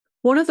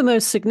One of the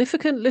most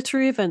significant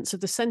literary events of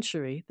the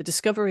century, the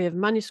discovery of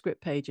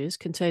manuscript pages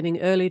containing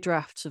early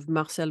drafts of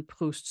Marcel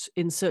Proust's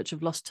In Search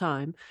of Lost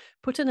Time,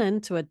 put an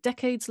end to a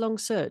decades long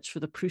search for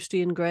the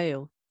Proustian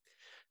Grail.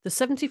 The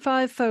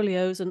 75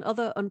 folios and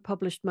other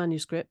unpublished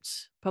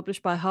manuscripts,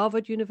 published by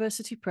Harvard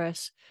University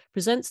Press,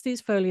 presents these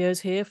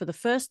folios here for the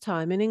first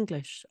time in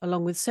English,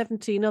 along with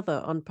 17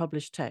 other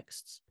unpublished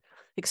texts.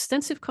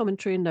 Extensive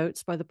commentary and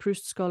notes by the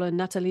Proust scholar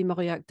Nathalie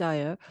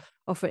Mauriac-Dyer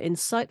offer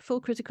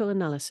insightful critical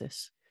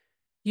analysis.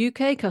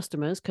 UK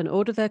customers can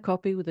order their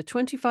copy with a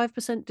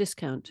 25%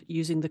 discount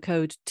using the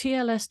code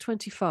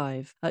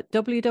TLS25 at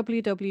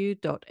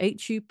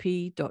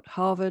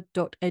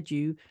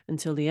www.hup.harvard.edu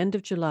until the end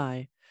of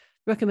July.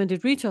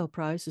 Recommended retail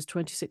price is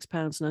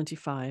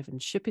 £26.95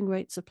 and shipping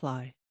rates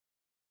apply.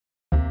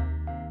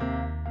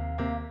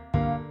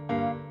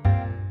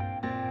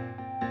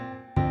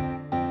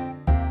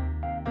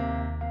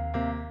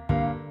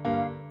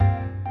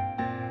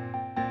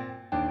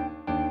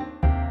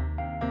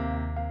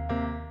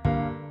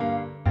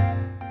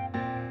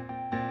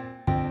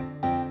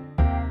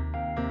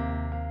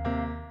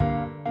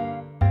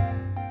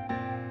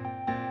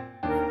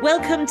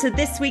 Welcome to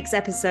this week's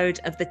episode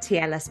of the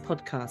TLS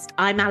podcast.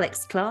 I'm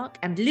Alex Clark,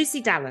 and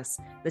Lucy Dallas,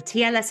 the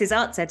TLS's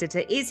arts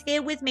editor, is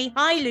here with me.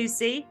 Hi,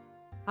 Lucy.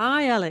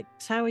 Hi,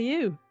 Alex. How are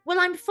you? Well,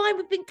 I'm fine.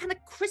 We've been kind of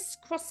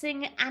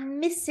crisscrossing and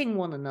missing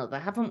one another,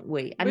 haven't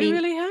we? We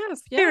really have.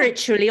 Yeah.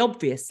 Spiritually,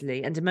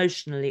 obviously, and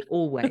emotionally,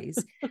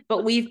 always.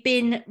 But we've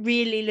been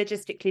really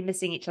logistically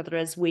missing each other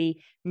as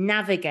we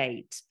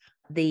navigate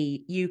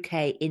the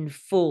UK in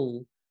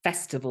full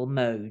festival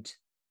mode.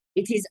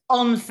 It is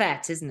en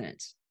fête, isn't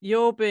it?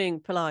 You're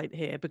being polite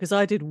here because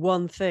I did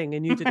one thing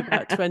and you did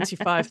about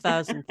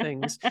 25,000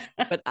 things.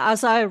 But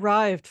as I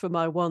arrived for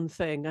my one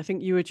thing, I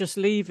think you were just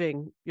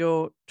leaving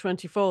your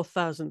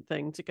 24,000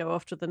 thing to go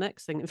off to the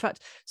next thing. In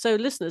fact, so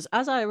listeners,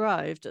 as I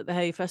arrived at the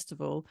Hay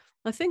Festival,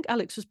 I think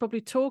Alex was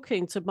probably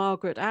talking to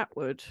Margaret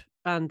Atwood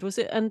and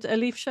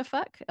Elif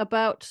Shafak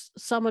about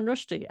Salman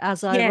Rushdie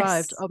as I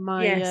arrived on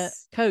my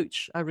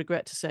coach, I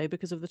regret to say,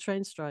 because of the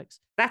train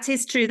strikes. That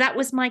is true. That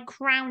was my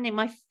crowning,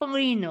 my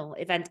final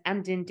event,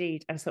 and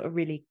indeed a sort of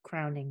really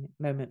crowning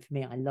moment for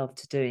me. I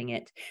loved doing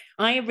it.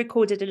 I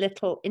recorded a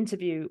little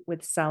interview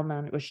with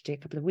Salman Rushdie a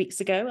couple of weeks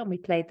ago, and we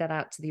played that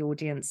out to the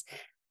audience.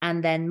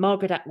 And then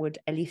Margaret Atwood,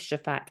 Elif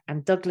Shafak,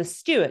 and Douglas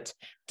Stewart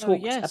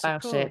talked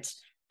about it.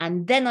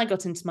 And then I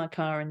got into my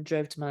car and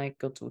drove to my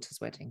goddaughter's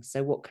wedding.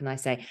 So what can I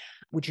say?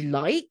 Would you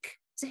like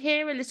to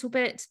hear a little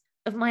bit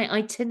of my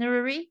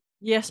itinerary?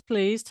 Yes,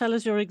 please. Tell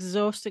us your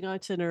exhausting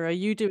itinerary.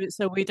 You do it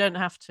so we don't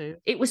have to.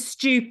 It was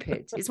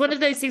stupid. It's one of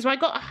those things where I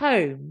got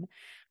home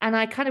and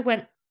I kind of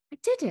went, I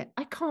did it.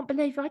 I can't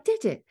believe I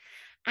did it.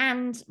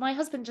 And my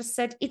husband just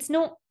said, it's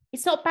not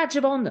a badge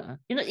of honor.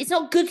 You know, it's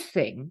not a good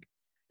thing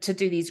to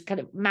do these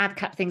kind of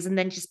madcap things and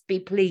then just be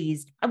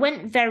pleased. I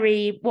went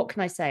what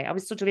can I say? I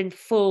was sort of in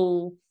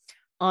full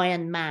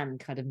Iron Man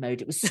kind of mode.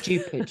 It was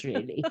stupid,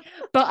 really.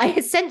 But I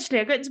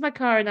got into my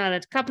car in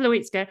Ireland a couple of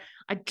weeks ago.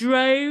 I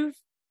drove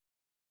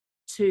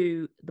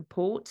to the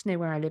port near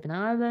where I live in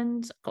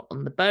Ireland, got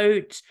on the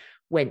boat,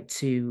 went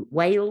to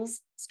Wales,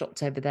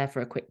 stopped over there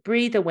for a quick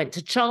breather, went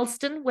to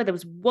Charleston, where there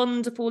was a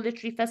wonderful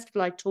literary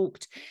festival. I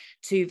talked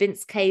to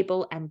Vince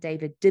Cable and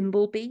David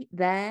Dimbleby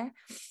there.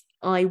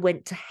 I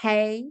went to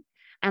Hay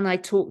and I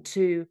talked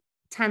to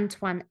Tan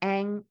Tuan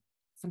Eng,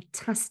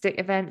 fantastic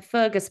event,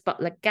 Fergus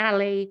Butler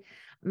Galley,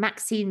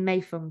 Maxine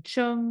Mayfeng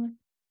Chung,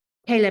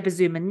 Caleb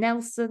Azuma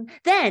Nelson.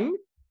 Then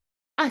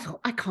I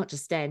thought, I can't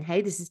just stay in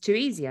Hay. This is too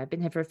easy. I've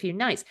been here for a few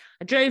nights.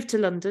 I drove to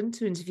London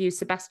to interview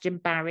Sebastian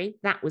Barry.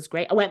 That was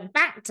great. I went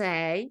back to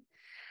Hay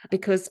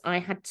because I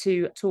had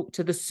to talk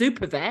to the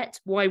super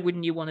vet. Why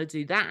wouldn't you want to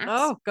do that?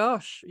 Oh,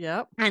 gosh.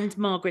 Yeah. And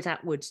Margaret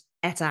Atwood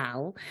et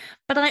al.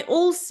 But I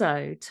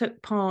also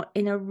took part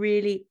in a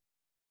really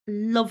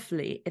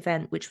lovely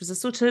event, which was a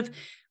sort of,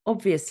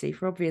 obviously,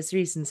 for obvious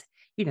reasons,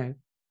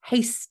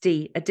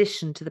 hasty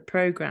addition to the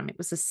programme. It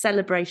was a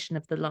celebration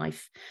of the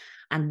life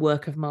and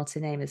work of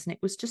Martin Amis. And it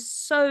was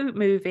just so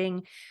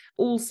moving.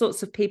 All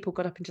sorts of people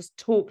got up and just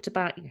talked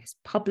about,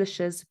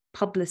 publishers,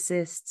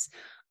 publicists,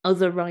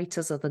 other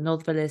writers, other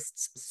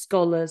novelists,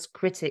 scholars,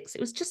 critics.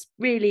 It was just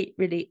really,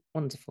 really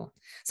wonderful.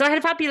 So I had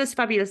a fabulous,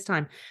 fabulous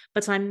time,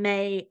 but I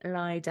may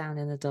lie down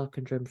in a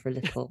darkened room for a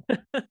little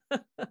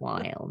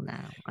while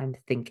now, I'm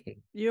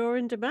thinking. You're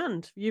in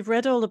demand. You've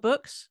read all the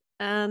books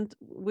and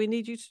we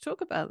need you to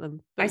talk about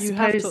them. But you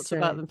have talked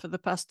about them for the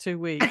past 2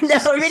 weeks. I know,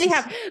 I really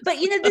have. But,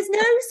 there's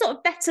no sort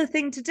of better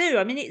thing to do.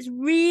 I mean, it's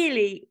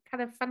really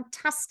kind of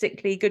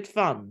fantastically good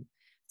fun.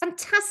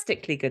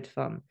 Fantastically good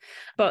fun.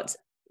 But,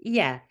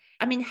 yeah.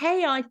 I mean,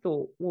 Hay, I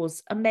thought,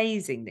 was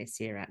amazing this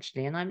year,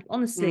 actually. And I'm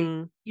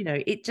honestly,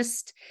 it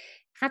just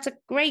had a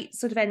great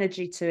sort of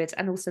energy to it.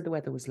 And also the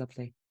weather was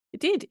lovely. It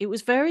did. It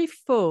was very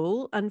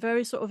full and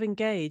very sort of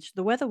engaged.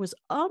 The weather was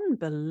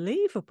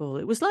unbelievable.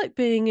 It was like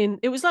being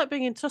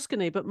in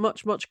Tuscany, but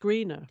much, much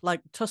greener.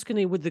 Like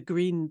Tuscany with the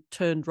green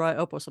turned right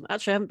up or something.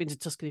 Actually, I haven't been to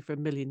Tuscany for a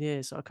million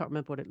years, so I can't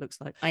remember what it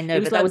looks like. I know, It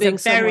was but that like was a being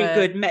very somewhere.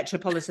 good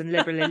metropolitan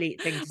liberal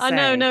elite thing to say. I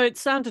know, no, it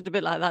sounded a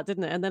bit like that,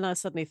 didn't it? And then I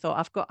suddenly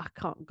thought,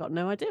 got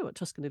no idea what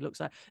Tuscany looks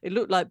like. It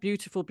looked like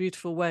beautiful,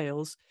 beautiful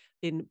Wales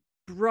in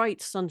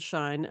bright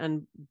sunshine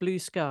and blue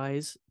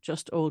skies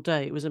just all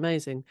day. It was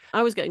amazing.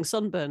 I was getting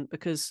sunburnt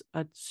because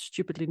I'd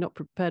stupidly not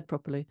prepared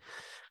properly.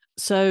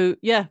 So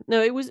yeah,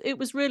 no, it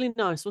was really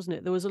nice, wasn't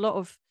it? There was a lot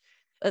of,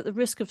 at the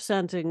risk of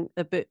sounding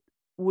a bit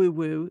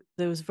woo-woo,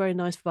 there was a very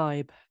nice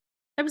vibe.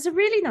 It was a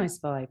really nice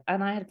vibe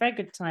and I had a very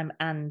good time.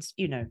 And,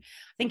 I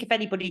think if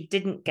anybody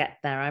didn't get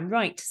there, I'm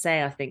right to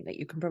say, I think that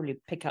you can probably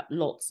pick up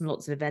lots and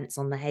lots of events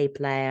on the Hey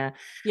Player.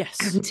 Yes.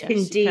 And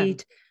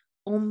indeed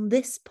on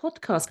this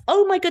podcast.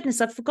 Oh my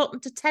goodness, I've forgotten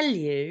to tell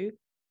you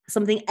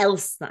something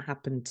else that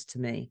happened to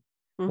me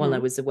while I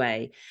was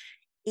away.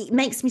 It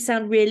makes me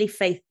sound really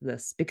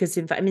faithless because,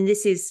 in fact,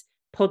 this is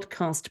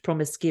podcast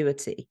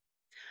promiscuity.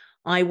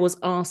 I was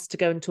asked to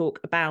go and talk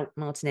about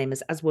Martin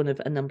Amis as one of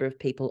a number of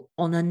people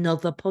on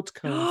another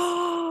podcast.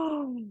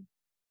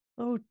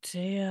 Oh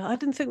dear. I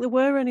didn't think there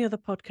were any other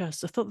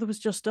podcasts. I thought there was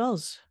just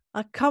us.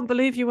 I can't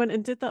believe you went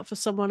and did that for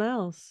someone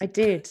else. I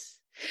did.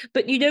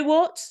 But you know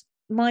what?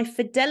 My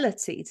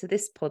fidelity to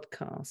this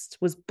podcast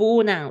was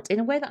borne out in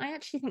a way that I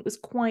actually think was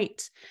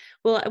quite,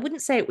 well, I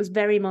wouldn't say it was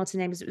very Martin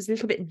Amis. It was a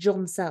little bit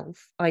John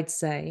Self, I'd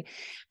say,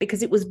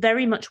 because it was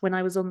very much when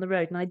I was on the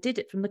road and I did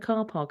it from the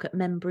car park at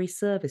Membry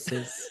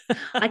Services.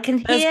 I can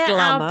hear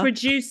our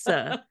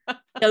producer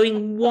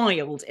going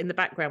wild in the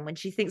background when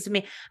she thinks of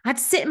me. I had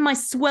to sit in my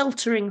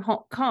sweltering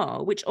hot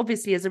car, which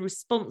obviously as a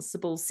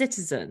responsible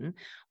citizen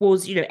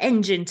was,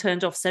 engine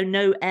turned off, so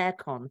no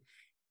aircon,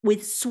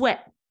 with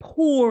sweat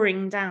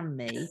pouring down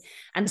me,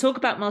 and talk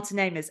about Martin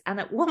Amis. And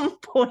at one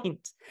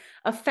point,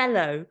 a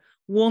fellow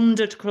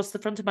wandered across the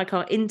front of my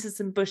car into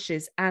some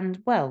bushes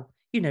and,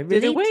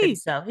 relieved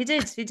himself. He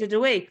did a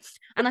wee.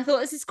 And I thought,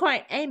 this is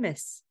quite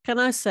Amis. Can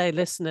I say,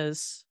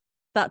 listeners,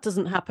 that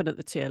doesn't happen at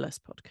the TLS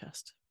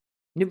podcast.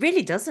 It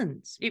really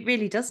doesn't. It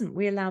really doesn't.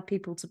 We allow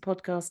people to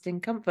podcast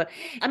in comfort.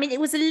 It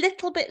was a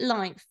little bit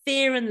like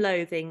Fear and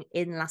Loathing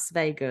in Las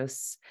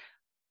Vegas,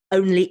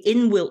 only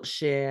in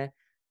Wiltshire.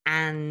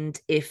 And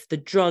if the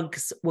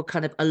drugs were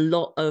kind of a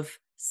lot of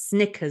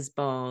Snickers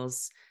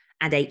bars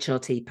and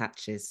HRT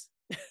patches.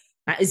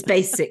 That is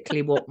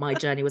basically what my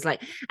journey was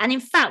like. And in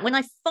fact, when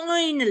I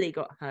finally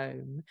got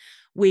home,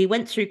 we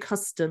went through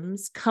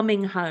customs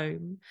coming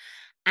home.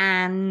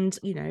 And,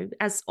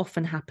 as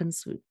often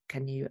happens,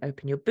 can you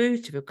open your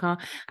boot of your car?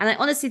 And I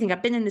honestly think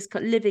I've been in this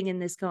car, living in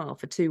this car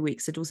for 2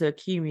 weeks. It also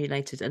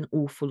accumulated an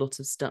awful lot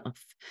of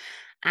stuff.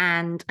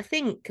 And I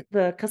think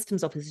the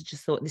customs officer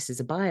just thought, this is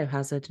a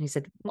biohazard. And he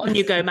said, on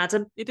you go,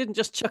 madam. You didn't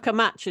just chuck a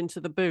match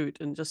into the boot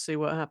and just see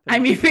what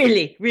happened.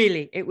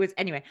 Really, it was.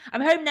 Anyway,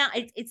 I'm home now.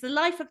 It's the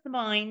life of the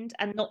mind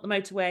and not the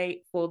motorway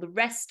for the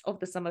rest of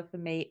the summer for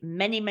me.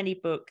 Many, many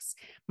books,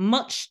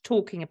 much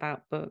talking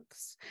about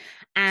books.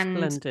 And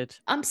Splendid.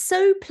 I'm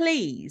so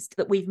pleased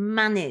that we've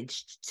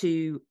managed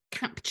to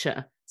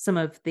capture some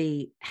of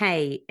the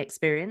Hey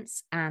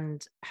experience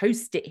and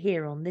host it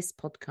here on this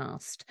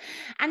podcast.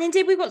 And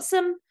indeed, we've got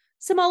some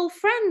old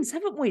friends,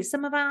 haven't we?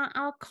 Some of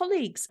our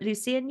colleagues,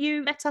 Lucy, and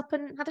you met up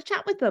and had a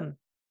chat with them.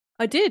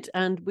 I did,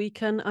 and we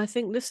can, I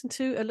think, listen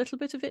to a little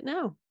bit of it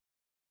now.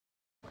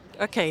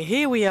 Okay,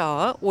 here we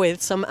are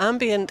with some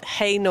ambient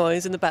Hey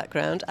noise in the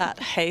background at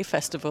Hey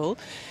Festival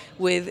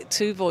with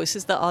two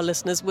voices that our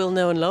listeners will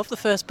know and love. The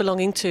first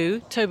belonging to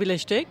Toby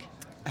Lichtig.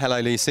 Hello,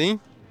 Lucy.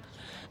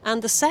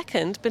 And the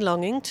second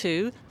belonging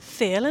to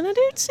Thea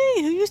Lenarduzzi,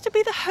 who used to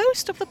be the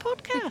host of the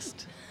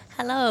podcast.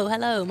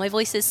 Hello. My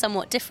voice is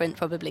somewhat different,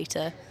 probably,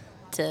 to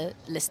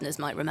listeners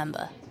might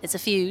remember. It's a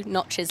few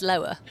notches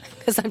lower,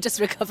 because I'm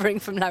just recovering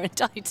from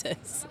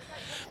laryngitis.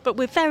 But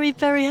we're very,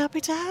 very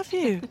happy to have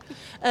you.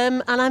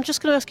 And I'm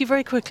just going to ask you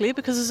very quickly,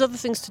 because there's other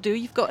things to do.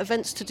 You've got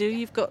events to do.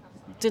 You've got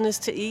dinners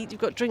to eat.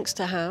 You've got drinks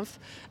to have.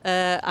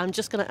 I'm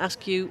just going to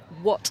ask you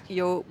what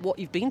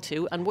you've been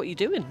to and what you're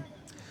doing.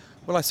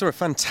 Well, I saw a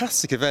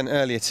fantastic event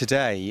earlier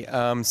today.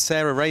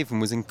 Sarah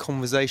Raven was in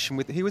conversation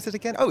with, who was it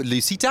again? Oh,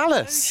 Lucy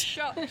Dallas.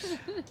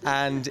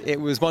 And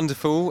it was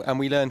wonderful, and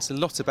we learned a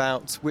lot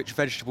about which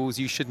vegetables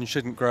you should and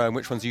shouldn't grow and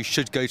which ones you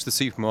should go to the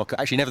supermarket.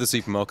 Actually, never the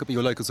supermarket, but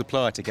your local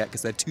supplier to get,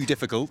 because they're too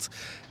difficult.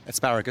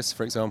 Asparagus,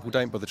 for example,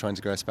 don't bother trying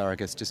to grow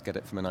asparagus, just get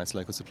it from a nice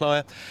local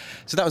supplier.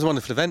 So that was a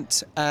wonderful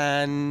event.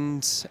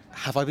 And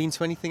have I been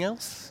to anything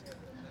else?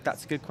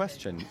 That's a good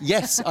question.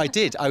 Yes, I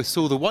did. I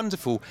saw the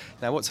wonderful,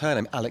 now what's her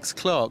name? Alex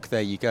Clark.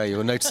 There you go.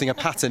 You're noticing a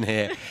pattern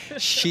here.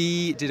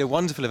 She did a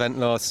wonderful event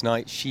last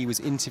night. She was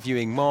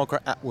interviewing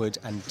Margaret Atwood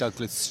and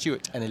Douglas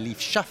Stewart and Elif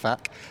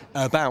Shafak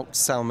about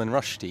Salman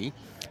Rushdie.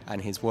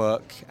 and his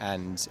work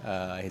and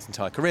his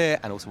entire career,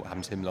 and also what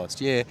happened to him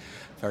last year,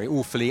 very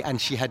awfully. And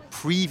she had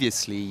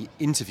previously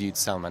interviewed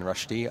Salman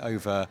Rushdie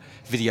over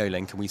video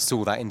link, and we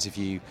saw that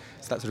interview,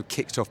 so that sort of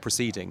kicked off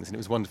proceedings, and it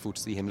was wonderful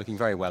to see him looking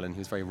very well, and he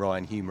was very wry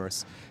and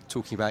humorous,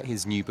 talking about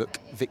his new book,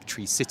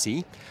 Victory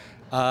City,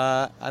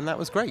 and that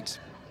was great.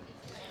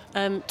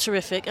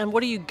 Terrific. And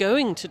what are you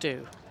going to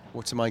do?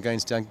 What am I going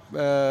to do?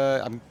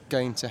 I'm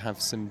going to have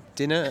some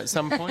dinner at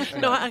some point.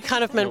 No, I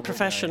kind of meant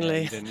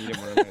professionally. You didn't want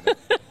to know that.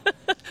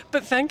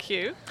 But thank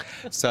you.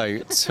 So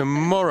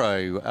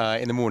tomorrow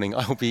in the morning,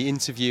 I'll be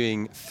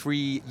interviewing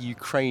 3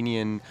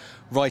 Ukrainian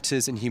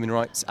writers and human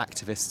rights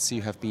activists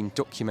who have been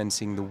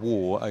documenting the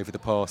war over the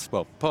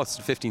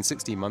past 15,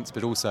 16 months,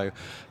 but also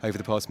over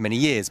the past many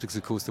years, because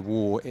of course the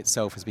war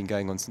itself has been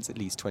going on since at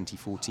least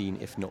 2014,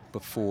 if not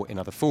before, in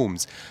other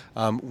forms.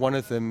 One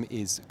of them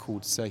is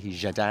called Serhiy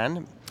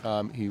Zhadan,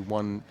 who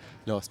won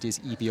last year's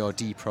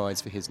EBRD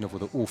prize for his novel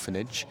The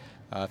Orphanage,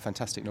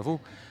 fantastic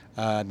novel.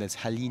 There's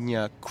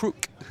Halina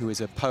Kruk, who is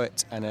a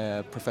poet and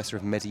a professor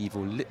of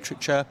medieval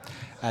literature,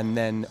 and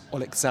then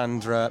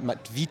Alexandra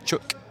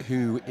Matvichuk,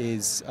 who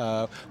is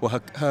her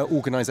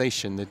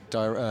organisation,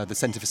 the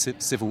Centre for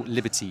Civil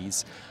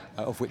Liberties,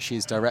 of which she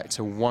is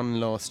director,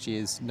 won last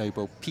year's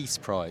Nobel Peace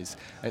Prize.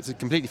 It's a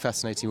completely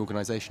fascinating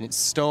organisation. It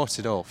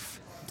started off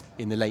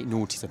in the late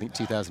noughties, I think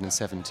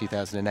 2007,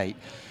 2008,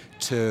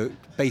 to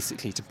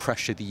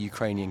pressure the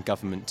Ukrainian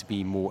government to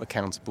be more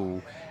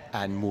accountable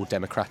and more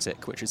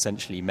democratic, which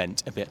essentially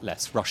meant a bit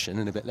less Russian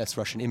and a bit less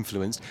Russian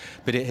influenced.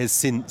 But it has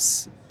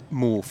since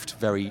morphed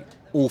very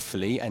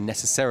awfully and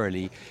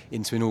necessarily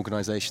into an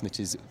organisation that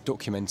is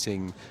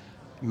documenting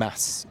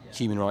mass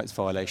human rights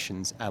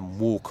violations and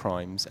war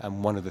crimes.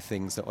 And one of the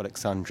things that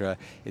Alexandra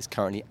is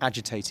currently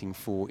agitating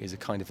for is a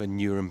kind of a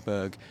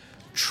Nuremberg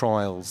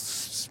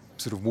trials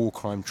sort of war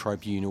crime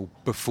tribunal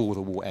before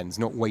the war ends,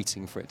 not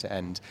waiting for it to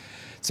end.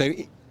 So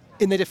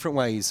in their different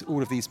ways,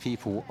 all of these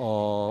people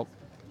are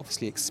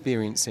obviously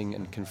experiencing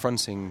and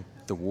confronting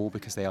the war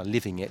because they are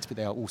living it, but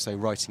they are also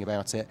writing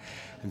about it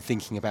and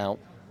thinking about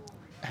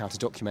how to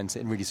document it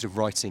and really sort of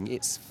writing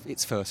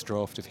its first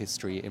draft of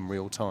history in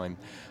real time.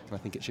 And I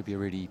think it should be a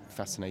really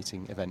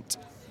fascinating event.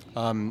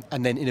 And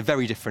then in a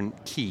very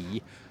different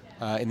key,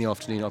 in the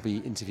afternoon I'll be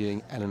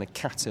interviewing Eleanor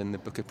Catton, the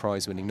Booker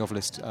Prize-winning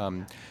novelist.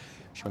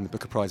 She won the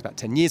Booker Prize about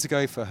 10 years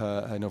ago for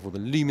her novel The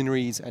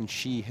Luminaries, and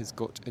she has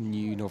got a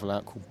new novel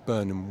out called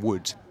Burnham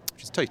Wood,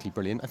 which is totally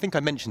brilliant. I think I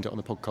mentioned it on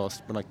the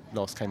podcast when I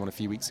last came on a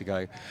few weeks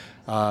ago.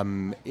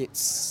 It's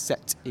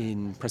set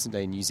in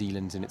present-day New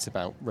Zealand, and it's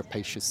about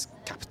rapacious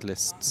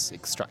capitalists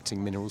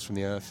extracting minerals from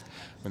the earth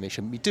when they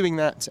shouldn't be doing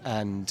that,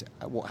 and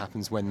what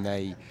happens when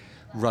they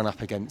run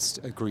up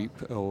against a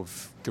group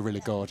of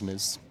guerrilla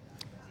gardeners.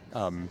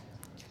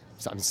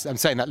 So I'm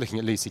saying that looking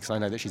at Lucy because I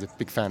know that she's a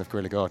big fan of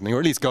guerrilla gardening, or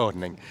at least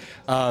gardening.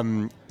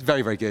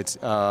 Very, very good.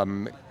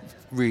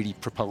 Really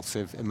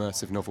propulsive,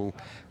 immersive novel,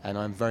 and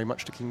I'm very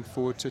much looking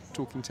forward to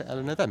talking to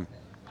Eleanor then.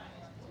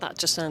 That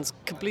just sounds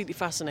completely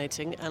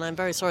fascinating, and I'm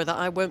very sorry that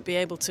I won't be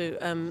able to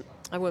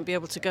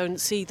go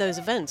and see those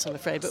events, I'm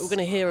afraid. But we're going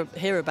to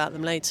hear about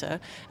them later.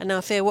 And now,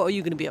 Thea, what are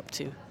you going to be up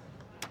to?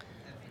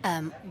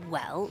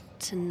 Well,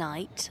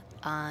 tonight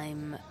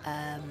I'm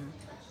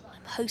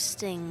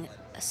hosting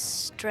a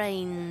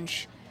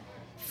strange,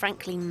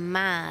 frankly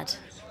mad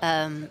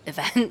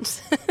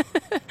event,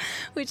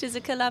 which is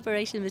a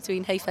collaboration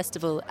between Hay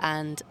Festival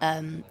and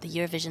the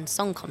Eurovision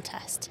Song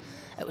Contest,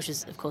 which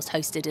was, of course,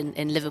 hosted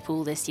in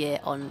Liverpool this year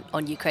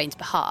on Ukraine's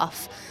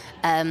behalf.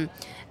 And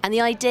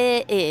the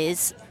idea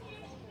is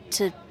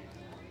to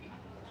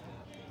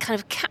kind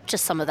of capture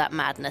some of that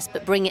madness,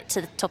 but bring it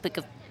to the topic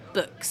of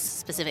books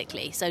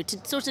specifically. So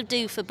to sort of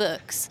do for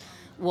books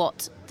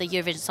what the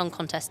Eurovision Song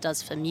Contest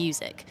does for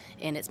music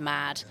in its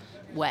mad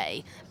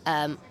way,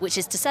 which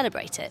is to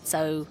celebrate it.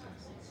 So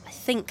I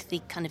think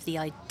the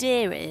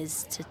idea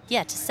is to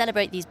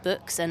celebrate these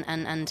books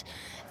and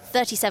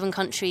 37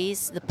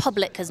 countries. The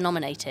public has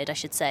nominated, I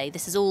should say.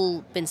 This has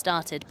all been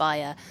started by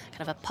a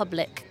kind of a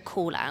public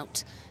call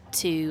out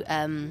to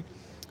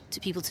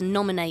people to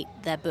nominate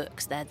their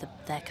books. They're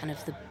kind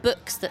of the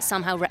books that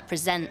somehow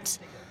represent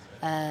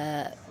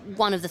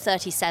one of the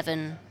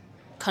 37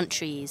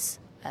 countries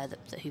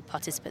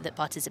that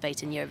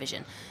participate in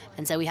Eurovision.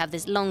 And so we have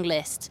this long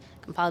list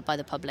compiled by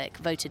the public,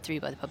 voted through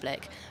by the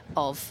public,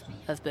 of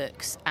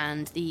books.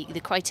 And the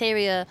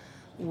criteria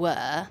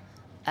were,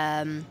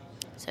 so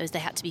they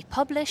had to be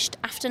published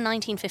after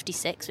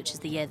 1956, which is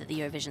the year that the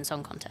Eurovision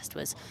Song Contest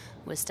was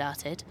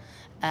started.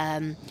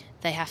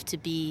 They have to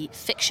be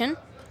fiction,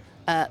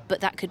 but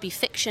that could be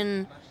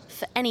fiction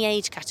for any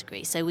age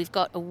category. So we've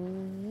got a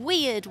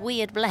weird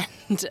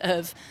blend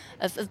of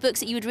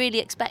books that you would really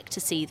expect to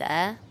see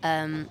there,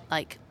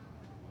 like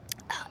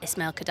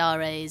Ismail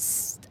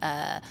Kadare's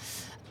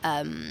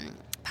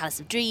Palace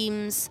of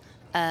Dreams,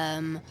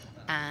 and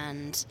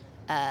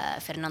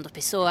Fernando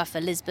Pessoa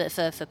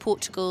for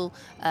Portugal,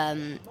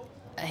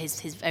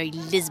 his very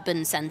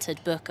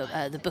Lisbon-centred book,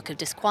 the Book of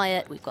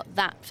Disquiet. We've got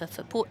that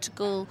for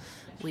Portugal.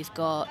 We've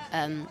got,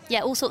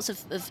 all sorts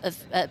of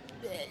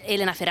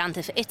Elena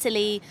Ferrante for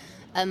Italy.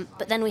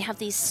 But then we have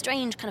these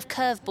strange kind of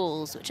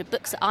curveballs, which are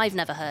books that I've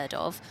never heard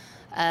of,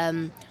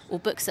 or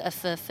books that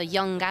are for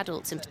young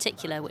adults in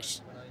particular,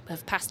 which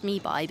have passed me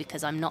by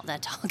because I'm not their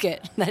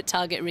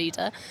target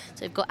reader.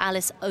 So we've got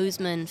Alice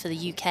Oseman for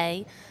the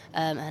UK,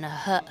 and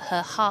her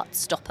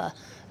Heartstopper.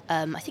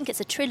 I think it's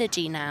a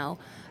trilogy now.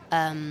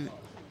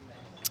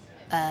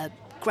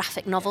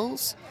 Graphic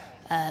novels.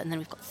 And then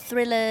we've got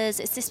thrillers.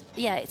 It's this,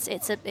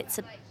 it's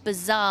a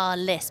bizarre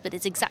list, but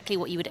it's exactly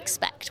what you would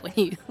expect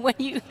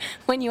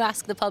when you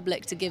ask the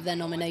public to give their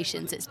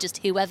nominations. It's just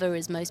whoever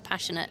is most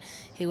passionate,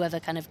 whoever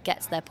kind of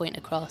gets their point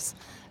across,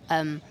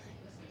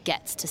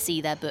 gets to see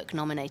their book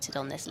nominated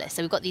on this list.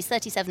 So we've got these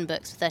 37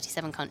 books for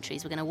 37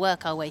 countries. We're going to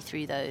work our way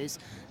through those.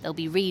 There'll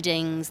be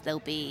readings.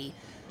 I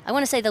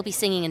want to say there'll be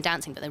singing and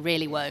dancing, but there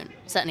really won't.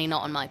 Certainly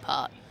not on my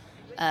part.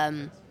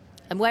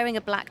 I'm wearing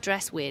a black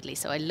dress, weirdly,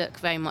 so I look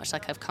very much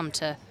like I've come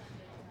to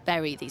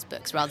bury these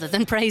books rather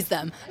than praise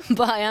them,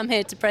 but I am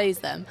here to praise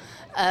them.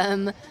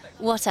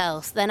 What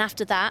else? Then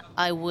after that,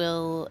 I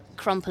will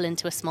crumple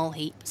into a small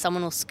heap.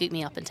 Someone will scoop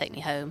me up and take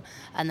me home.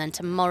 And then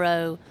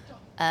tomorrow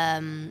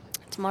I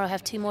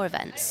have 2 more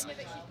events.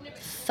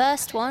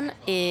 First one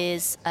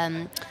is,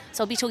 so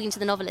I'll be talking to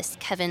the novelist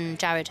Kevin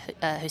Jared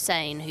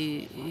Hussein,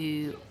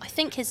 who I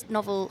think his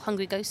novel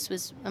Hungry Ghosts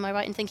was, am I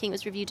right in thinking it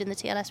was reviewed in the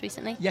TLS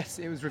recently? Yes,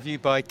 it was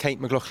reviewed by Kate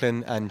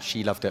McLaughlin and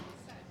she loved it.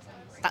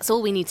 That's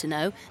all we need to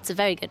know. It's a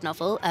very good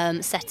novel,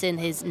 set in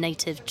his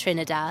native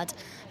Trinidad.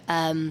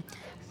 And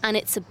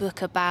it's a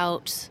book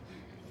about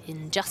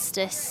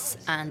injustice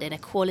and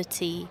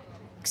inequality,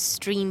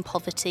 extreme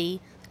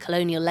poverty,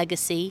 colonial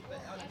legacy,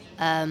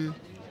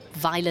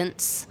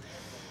 violence,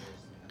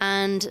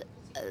 and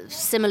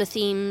similar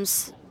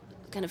themes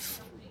kind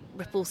of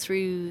ripple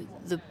through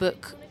the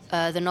book,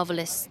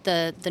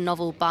 the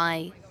novel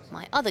by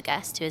my other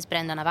guest, who is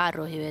Brenda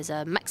Navarro, who is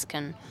a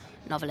Mexican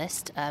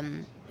novelist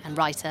and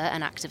writer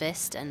and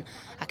activist and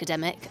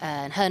academic,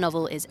 and her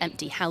novel is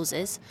Empty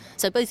Houses.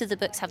 So both of the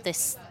books have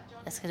this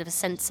kind of a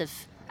sense of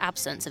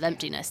absence, of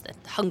emptiness, the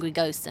Hungry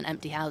Ghosts and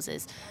Empty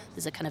Houses.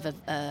 There's a kind of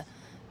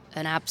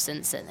an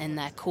absence in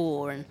their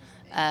core, and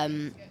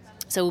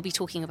so we'll be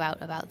talking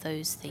about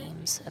those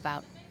themes,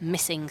 about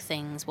missing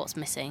things, what's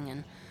missing,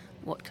 and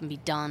what can be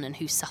done, and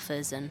who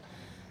suffers, and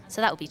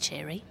so that will be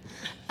cheery.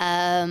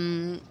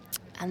 And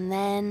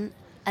then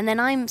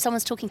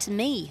someone's talking to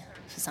me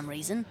for some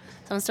reason.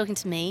 Someone's talking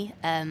to me,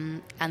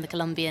 and the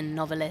Colombian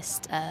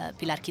novelist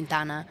Pilar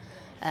Quintana.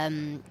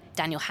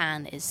 Daniel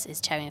Han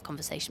is chairing a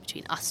conversation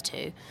between us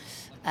two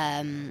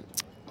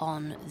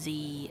on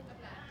the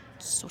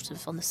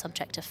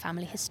subject of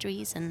family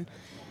histories and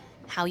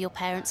how your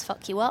parents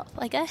fuck you up,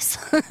 I guess.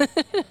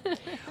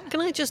 Can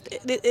I just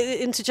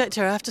interject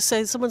here? I have to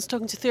say, someone's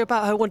talking to Thea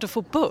about her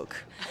wonderful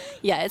book.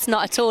 Yeah, it's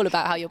not at all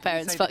selling how your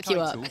parents fuck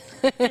you up.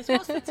 Yes,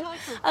 what's the title?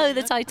 Oh,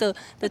 the title.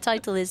 The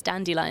title is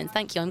Dandelions.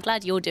 Thank you. I'm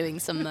glad you're doing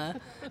some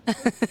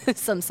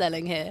some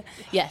selling here.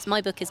 Yes,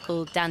 my book is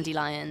called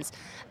Dandelions,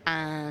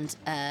 and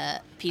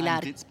Pilar.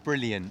 And it's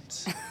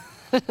brilliant.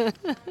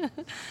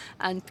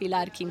 And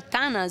Pilar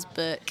Quintana's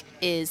book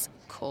is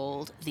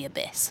called The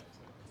Abyss.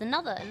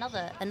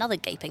 Another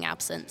gaping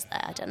absence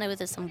there. I don't know if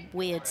there's some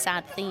weird,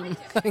 sad theme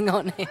going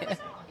on here.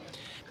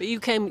 But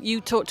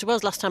you talked to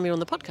us last time you were on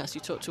the podcast.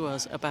 You talked to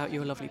us about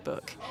your lovely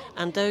book,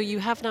 and though you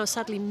have now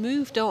sadly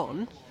moved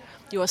on,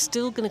 you are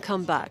still going to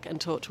come back and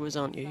talk to us,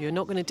 aren't you? You're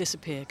not going to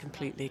disappear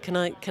completely. Can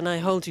I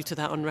hold you to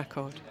that on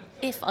record?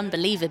 If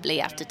unbelievably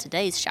after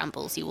today's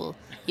shambles you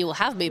will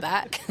have me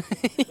back.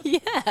 Yeah,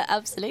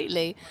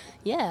 absolutely.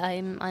 Yeah,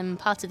 I'm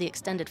part of the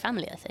extended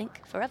family, I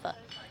think, forever.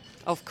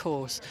 Of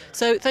course.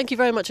 So thank you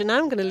very much. And now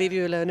I'm going to leave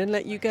you alone and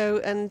let you go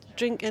and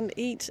drink and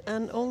eat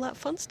and all that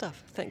fun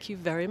stuff. Thank you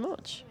very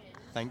much.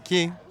 Thank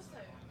you.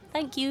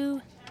 Thank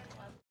you.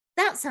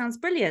 That sounds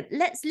brilliant.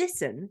 Let's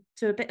listen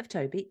to a bit of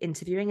Toby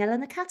interviewing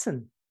Eleanor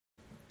Catton.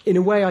 In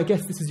a way, I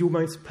guess this is your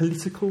most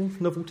political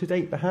novel to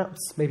date, perhaps.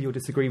 Maybe you'll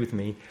disagree with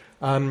me.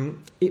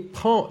 It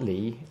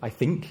partly, I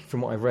think, from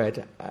what I've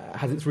read,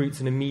 has its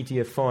roots in a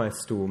media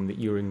firestorm that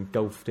you were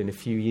engulfed in a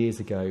few years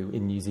ago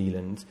in New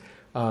Zealand,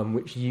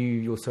 which you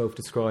yourself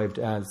described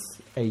as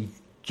a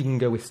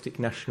jingoistic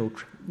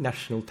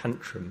national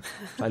tantrum.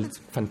 That's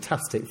a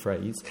fantastic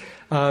phrase.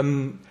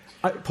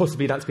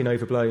 Possibly that's been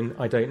overblown,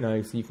 I don't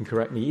know, so you can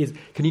correct me.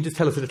 Can you just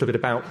tell us a little bit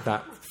about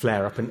that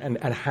flare-up and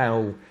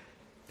how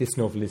this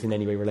novel is in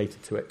any way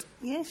related to it?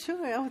 Yeah,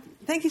 sure. Oh,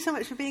 thank you so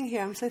much for being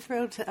here. I'm so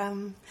thrilled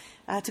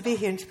to be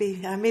here and to be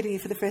meeting you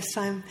for the first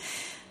time.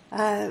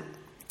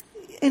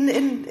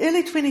 In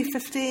early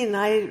 2015,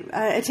 I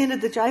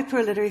attended the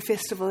Jaipur Literary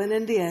Festival in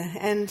India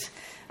and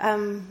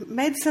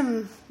made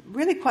some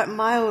really quite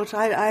mild,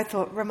 I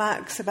thought,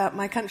 remarks about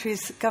my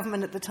country's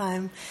government at the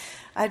time.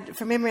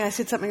 From memory, I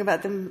said something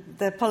about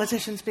the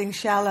politicians being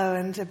shallow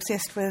and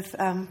obsessed with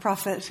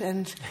profit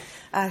and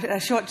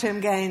short-term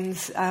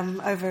gains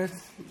over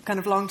kind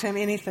of long-term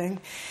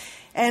anything.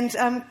 And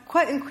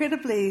quite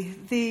incredibly,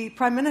 the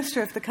Prime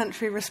Minister of the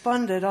country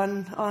responded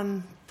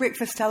on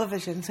breakfast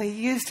television. So he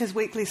used his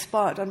weekly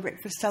spot on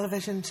breakfast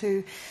television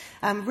to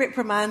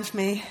reprimand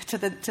me to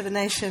the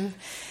nation,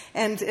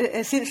 and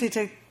essentially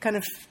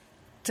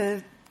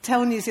to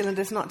tell New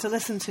Zealanders not to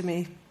listen to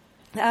me.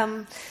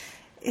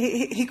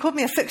 He called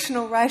me a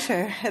fictional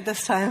writer at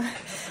this time,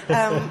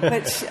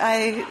 which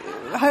I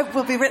hope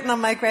will be written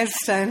on my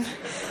gravestone.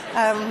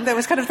 That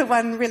was kind of the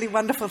one really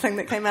wonderful thing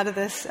that came out of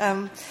this.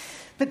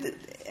 But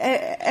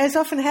as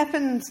often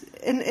happens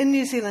in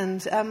New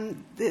Zealand,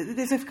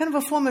 there's a kind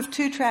of a form of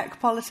two-track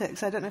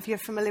politics. I don't know if you're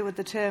familiar with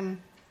the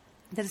term.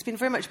 That has been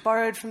very much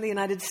borrowed from the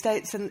United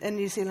States and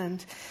New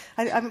Zealand.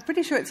 I'm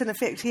pretty sure it's in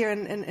effect here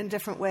in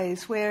different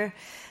ways, where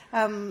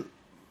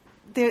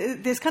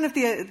there's kind of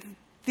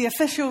the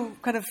official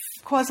kind of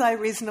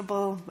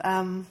quasi-reasonable,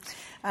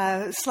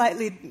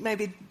 slightly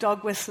maybe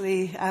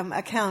dog-whistly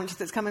account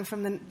that's coming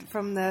from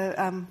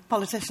the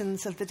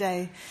politicians of the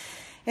day.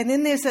 And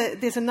then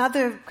there's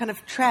another kind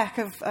of track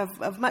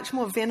of much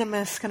more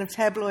venomous, kind of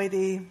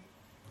tabloidy,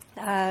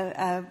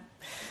 I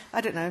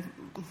don't know,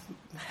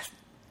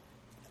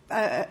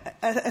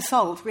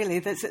 assault, really,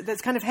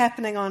 that's kind of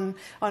happening on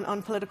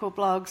political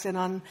blogs and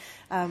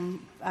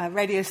on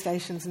radio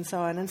stations and so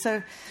on. And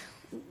so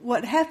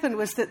what happened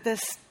was that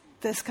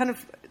this kind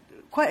of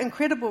quite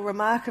incredible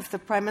remark of the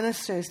Prime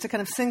Minister's to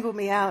kind of single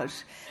me out,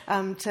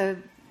 to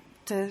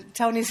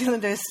tell New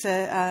Zealanders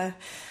that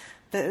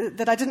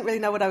I didn't really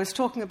know what I was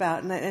talking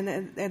about,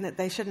 and that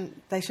they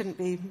shouldn't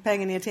be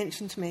paying any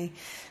attention to me,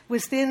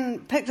 was then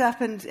picked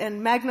up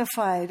and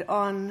magnified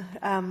on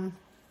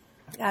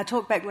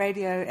talkback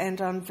radio and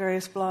on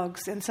various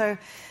blogs. And so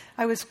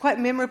I was quite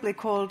memorably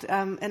called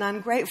an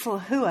ungrateful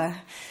hua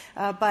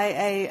by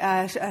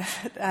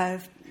a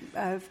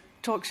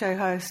talk show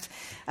host.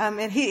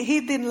 And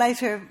he then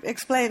later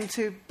explained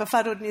to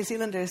befuddled New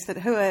Zealanders that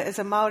hua is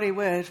a Māori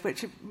word,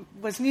 which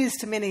was news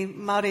to many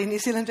Māori New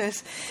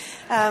Zealanders,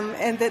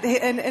 and that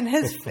in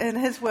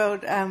his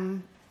world,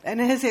 and in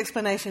his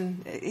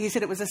explanation, he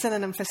said it was a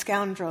synonym for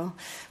scoundrel,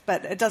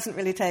 but it doesn't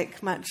really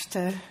take much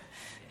to,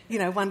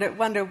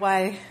 wonder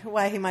why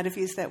he might have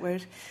used that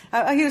word.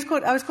 I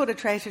was called a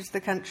traitor to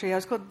the country. I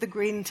was called the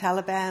Green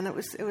Taliban. It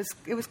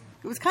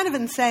was kind of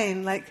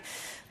insane. Like,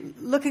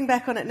 looking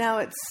back on it now,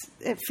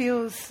 it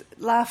feels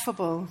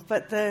laughable,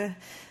 but the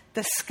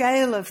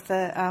scale of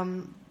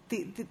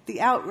the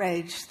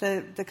outrage,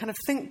 the kind of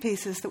think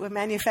pieces that were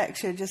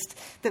manufactured, just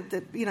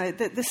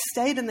the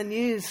stayed in the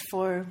news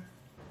for,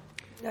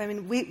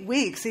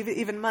 weeks,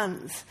 even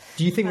months.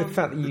 Do you think the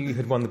fact that you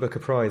had won the Booker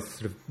Prize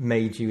sort of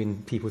made you,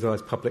 in people's eyes,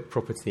 public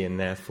property, and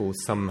therefore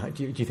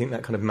do you think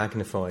that kind of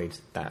magnified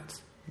that?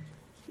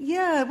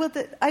 Yeah, well,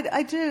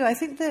 I do. I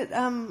think that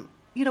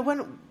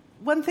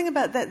one thing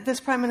about this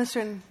Prime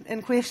Minister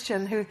in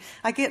question, who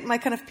I get my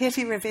kind of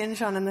petty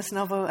revenge on in this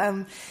novel,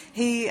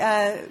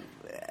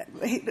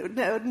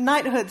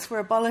 knighthoods were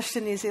abolished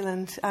in New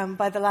Zealand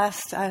by the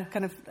last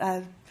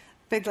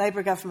big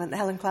Labour government, the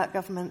Helen Clark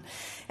government,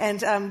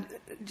 and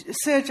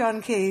Sir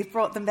John Key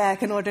brought them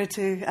back in order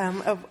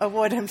to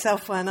award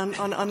himself one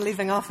on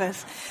leaving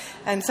office,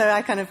 and so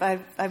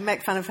I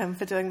make fun of him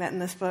for doing that in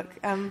this book.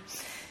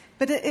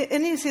 But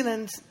in New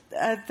Zealand,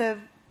 the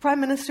Prime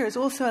Minister is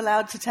also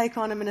allowed to take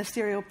on a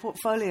ministerial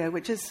portfolio,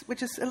 which is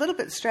a little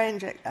bit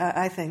strange,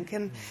 I think,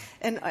 and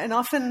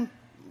often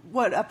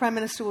what a Prime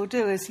Minister will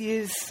do is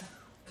use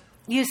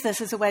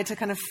this as a way to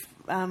kind of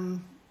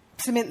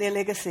cement their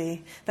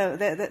legacy.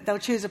 They'll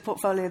choose a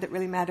portfolio that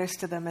really matters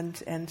to them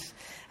and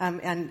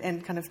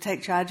kind of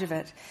take charge of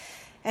it.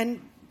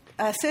 And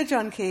Sir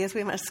John Key, as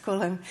we must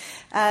call him,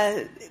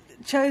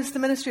 chose the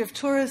Ministry of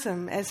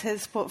Tourism as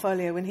his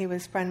portfolio when he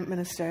was Prime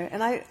Minister.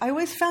 And I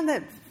always found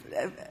that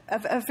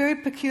a very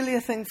peculiar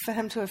thing for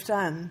him to have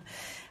done.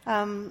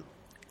 The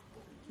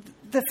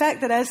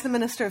fact that as the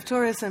Minister of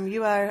Tourism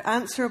you are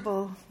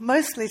answerable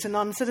mostly to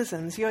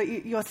non-citizens,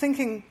 you're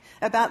thinking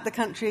about the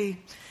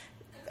country,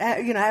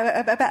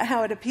 about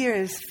how it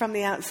appears from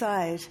the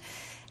outside.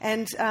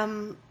 And,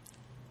 I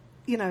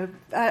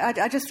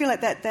just feel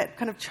like that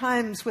kind of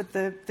chimes with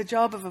the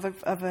job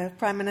of a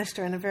Prime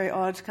Minister in a very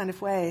odd kind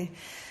of way.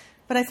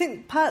 But I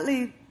think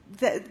partly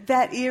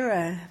that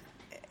era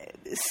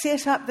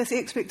set up this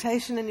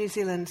expectation in New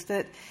Zealand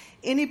that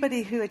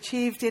anybody who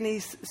achieved any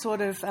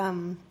sort of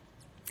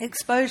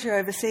exposure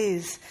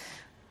overseas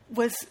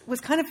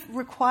was kind of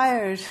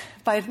required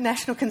by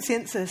national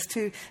consensus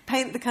to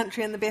paint the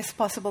country in the best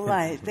possible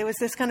light. There was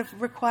this kind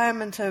of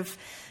requirement of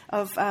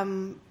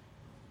kind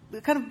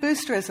of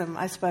boosterism,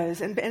 I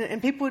suppose,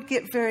 and people would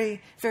get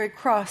very, very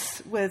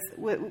cross with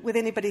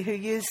anybody who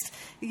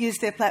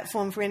used their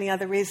platform for any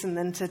other reason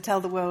than to tell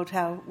the world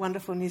how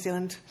wonderful New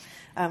Zealand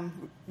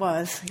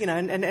was,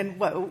 and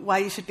why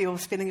you should be all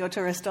spending your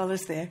tourist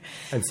dollars there.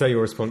 And so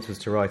your response was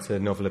to write a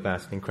novel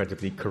about an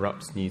incredibly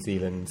corrupt New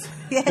Zealand.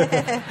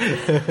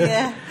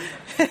 Yeah,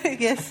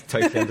 yes.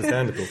 Totally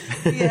understandable.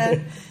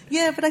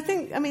 Yeah, but I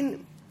think,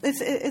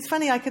 it's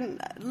funny, I can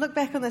look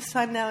back on this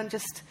time now and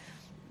just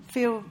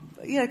feel,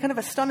 kind of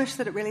astonished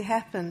that it really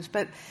happened.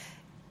 But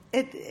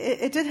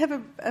it did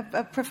have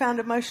a profound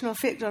emotional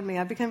effect on me.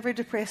 I became very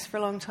depressed for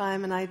a long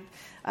time, and I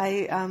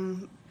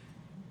kind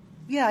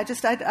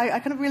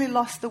of really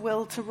lost the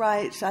will to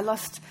write. I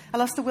lost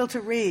the will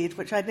to read,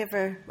 which I'd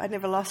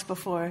never lost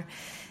before.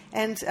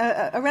 And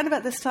around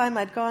about this time,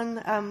 I'd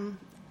gone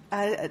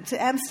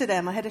to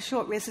Amsterdam. I had a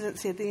short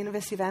residency at the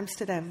University of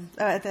Amsterdam,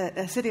 at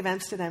the city of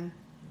Amsterdam.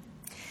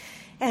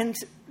 And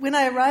when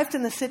I arrived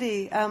in the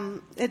city,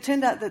 it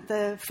turned out that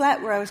the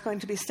flat where I was going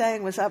to be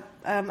staying was up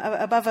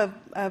above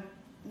a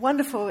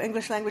wonderful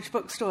English language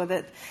bookstore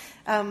that,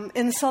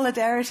 in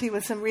solidarity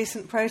with some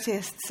recent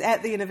protests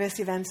at the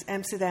University of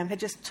Amsterdam, had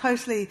just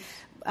totally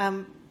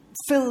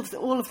filled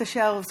all of the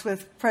shelves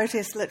with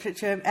protest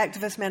literature,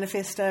 activist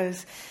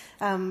manifestos,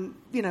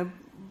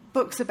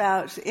 books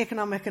about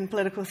economic and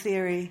political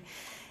theory.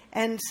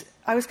 And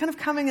I was kind of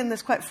coming in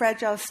this quite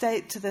fragile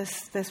state to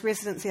this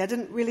residency. I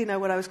didn't really know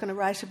what I was going to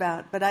write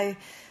about, but I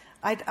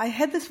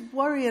had this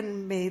worry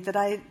in me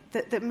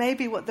that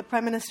maybe what the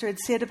Prime Minister had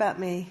said about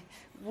me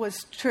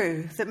was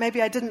true, that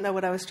maybe I didn't know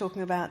what I was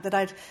talking about, that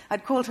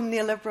I'd called him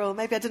neoliberal,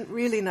 maybe I didn't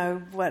really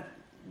know what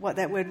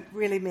that word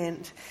really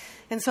meant.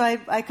 And so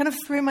I kind of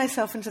threw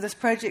myself into this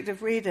project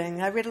of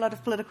reading. I read a lot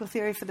of political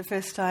theory for the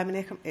first time,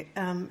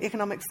 and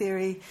economic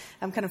theory,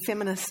 kind of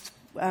feminist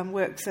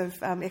works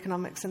of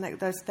economics and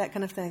that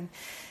kind of thing.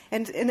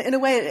 And in a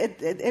way,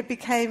 it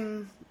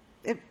became...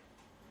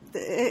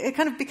 It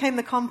kind of became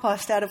the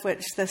compost out of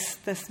which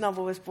this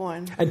novel was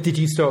born. And did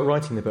you start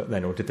writing the book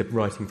then, or did the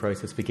writing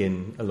process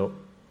begin a lot?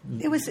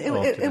 It was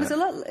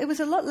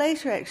a lot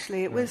later,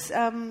 actually. It was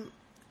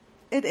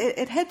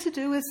it had to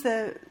do with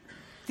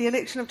the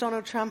election of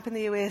Donald Trump in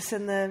the US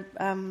and the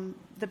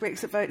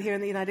Brexit vote here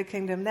in the United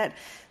Kingdom. That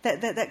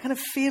kind of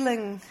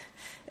feeling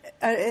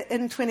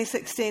in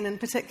 2016 in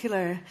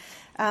particular.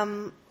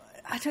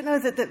 I don't know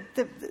that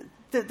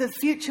the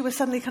future was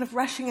suddenly kind of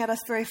rushing at us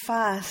very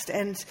fast,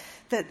 and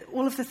that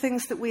all of the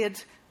things that we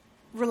had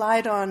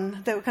relied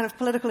on, that were kind of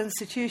political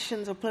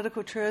institutions or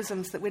political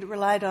truisms that we'd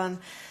relied on,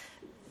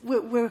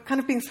 were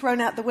kind of being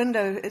thrown out the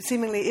window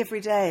seemingly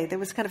every day. There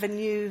was kind of a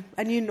new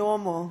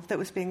normal that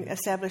was being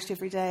established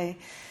every day.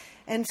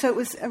 And so it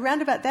was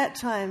around about that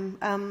time,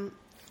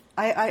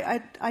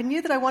 I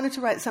knew that I wanted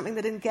to write something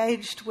that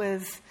engaged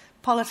with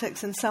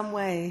politics in some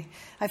way.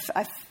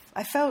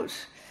 I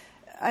felt...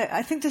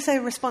 I think to say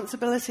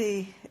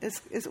responsibility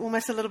is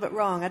almost a little bit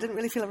wrong. I didn't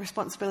really feel a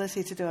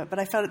responsibility to do it, but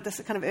I felt this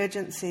kind of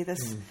urgency,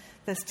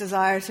 this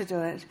desire to do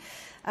it.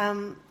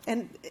 And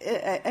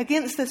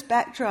against this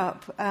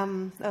backdrop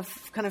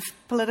of kind of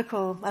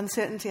political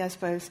uncertainty, I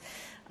suppose,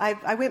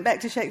 I went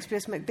back to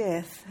Shakespeare's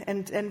Macbeth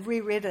and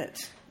reread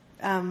it,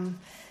 kind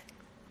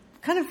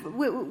of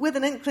with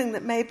an inkling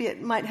that maybe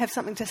it might have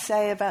something to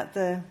say about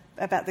the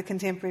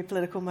contemporary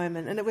political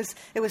moment. And it was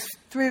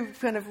through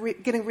kind of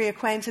getting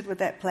reacquainted with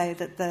that play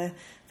that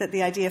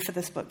the idea for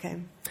this book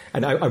came.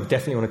 And I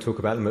definitely want to talk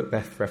about the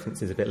Macbeth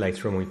references a bit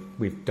later on.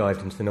 We've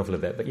dived into the novel a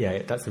bit, but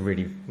yeah, that's a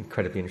really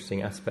incredibly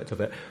interesting aspect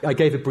of it. I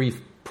gave a brief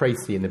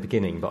précis in the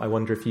beginning, but I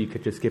wonder if you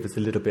could just give us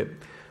a little bit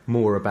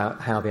more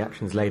about how the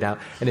action's laid out.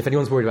 And if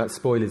anyone's worried about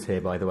spoilers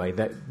here, by the way,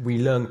 that we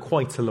learn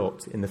quite a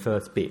lot in the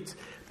first bit,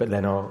 but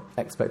then our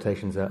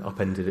expectations are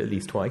upended at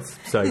least twice,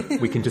 so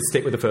we can just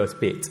stick with the first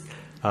bit.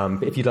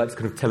 But if you'd like to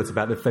kind of tell us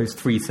about those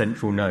three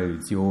central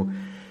nodes, your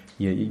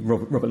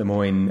Robert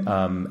Lemoyne,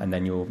 and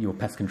then your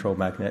pest control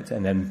magnet,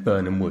 and then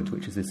Birnam Wood,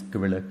 which is this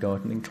guerrilla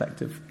gardening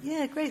collective.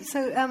 Yeah, great.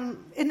 So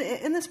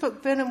in this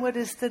book, Birnam Wood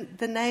is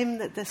the name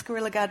that this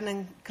guerrilla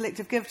gardening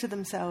collective give to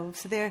themselves.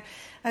 So they're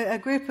a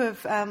group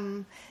of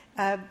kind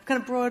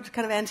of broad,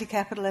 kind of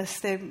anti-capitalists.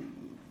 They're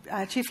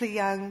chiefly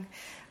young,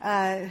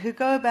 who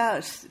go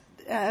about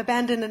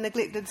abandoned and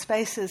neglected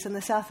spaces in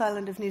the South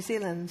Island of New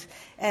Zealand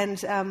and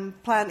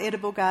plant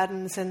edible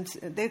gardens, and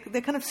they're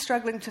kind of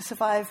struggling to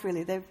survive,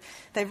 really.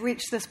 They've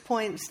reached this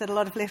point that a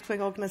lot of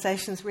left-wing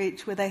organisations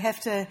reach where they have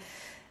to...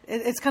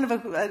 It's kind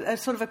of a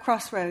sort of a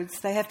crossroads.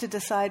 They have to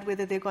decide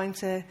whether they're going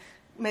to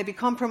maybe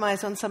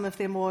compromise on some of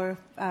their more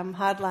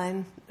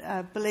hardline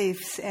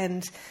beliefs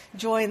and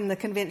join the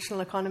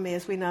conventional economy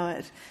as we know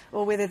it,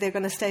 or whether they're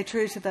going to stay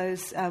true to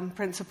those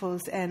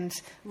principles and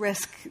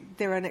risk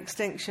their own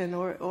extinction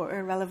or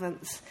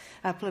irrelevance,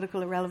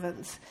 political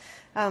irrelevance.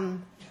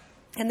 And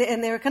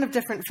there are kind of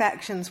different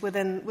factions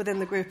within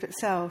the group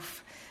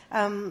itself.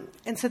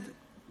 And so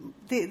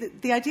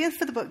the idea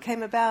for the book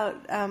came about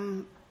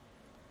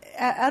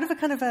out of a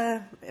kind of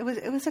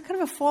it was a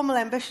kind of a formal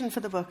ambition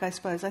for the book, I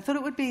suppose. I thought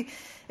it would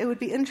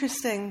be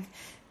interesting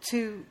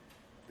to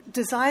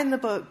design the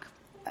book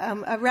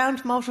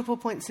around multiple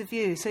points of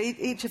view. So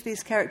each of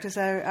these characters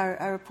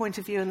are a point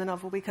of view in the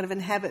novel. We kind of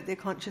inhabit their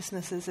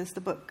consciousnesses as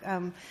the book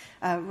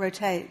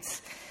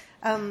rotates.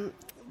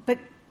 But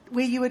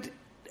where you would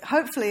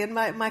hopefully, in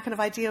my kind of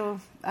ideal.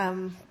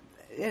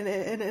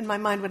 In my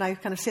mind when I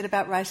kind of set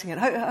about writing it,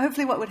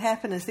 hopefully what would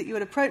happen is that you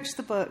would approach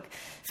the book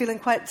feeling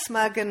quite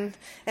smug and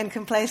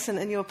complacent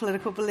in your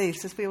political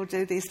beliefs, as we all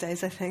do these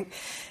days, I think.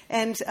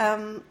 And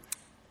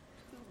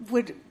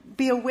would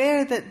be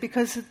aware that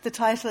because the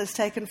title is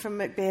taken from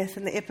Macbeth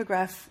and the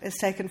epigraph is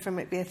taken from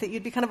Macbeth, that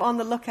you'd be kind of on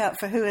the lookout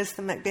for who is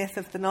the Macbeth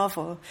of the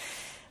novel.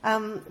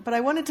 But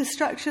I wanted to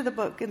structure the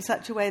book in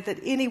such a way that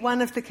any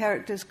one of the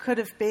characters could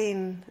have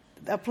been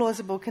a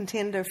plausible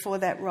contender for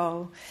that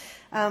role.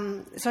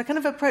 So I kind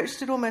of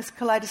approached it almost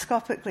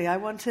kaleidoscopically. I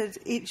wanted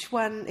each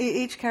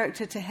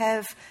character to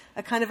have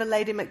a kind of a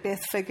Lady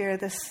Macbeth figure,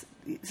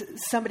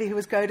 somebody who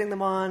was goading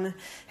them on,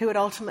 who would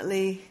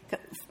ultimately,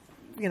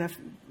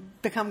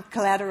 become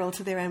collateral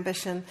to their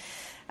ambition.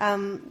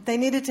 They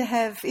needed to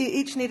have,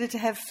 each needed to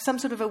have some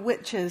sort of a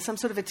witches, some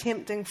sort of a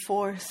tempting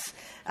force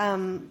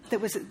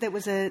that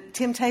was a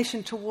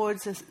temptation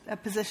towards a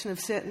position of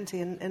certainty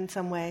in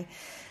some way.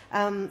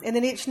 And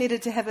then each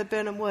needed to have a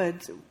Birnam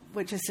Wood,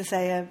 which is to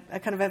say a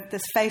kind of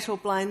this fatal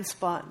blind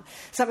spot,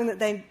 something that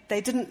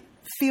they didn't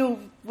feel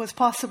was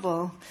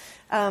possible.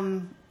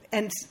 And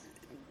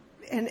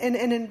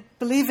in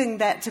believing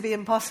that to be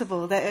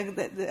impossible,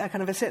 that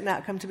kind of a certain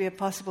outcome to be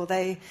impossible,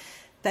 they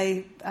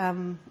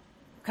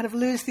kind of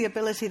lose the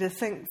ability to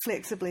think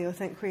flexibly or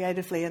think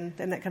creatively, and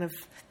that kind of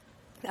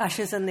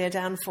ushers in their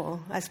downfall,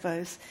 I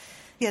suppose.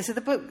 Yeah, so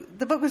the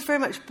book was very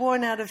much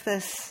born out of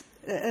this,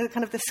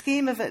 kind of the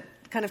scheme of it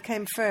kind of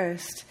came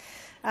first.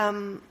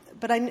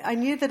 But I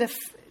knew that if,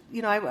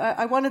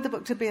 I wanted the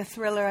book to be a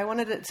thriller, I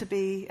wanted it to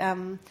be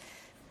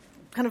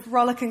kind of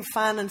rollicking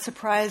fun and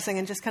surprising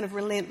and just kind of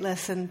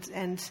relentless and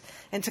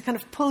to kind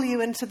of pull you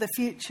into the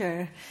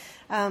future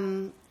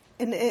in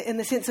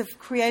the sense of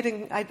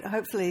creating,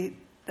 hopefully,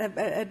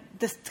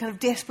 this kind of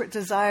desperate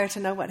desire to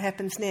know what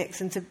happens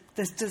next and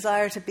this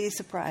desire to be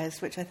surprised,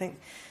 which I think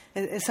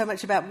is so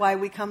much about why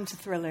we come to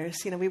thrillers.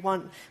 We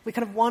kind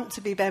of want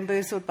to be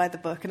bamboozled by the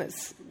book, and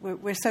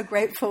we're so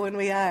grateful when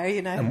we are.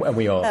 And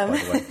we are, by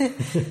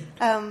the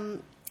way.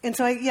 And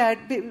so,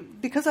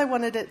 because I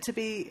wanted it to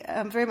be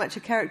very much a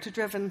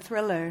character-driven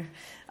thriller,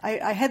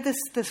 I had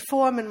this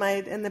form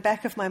in the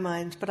back of my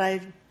mind, but I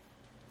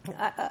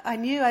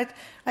knew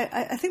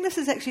I think this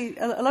is actually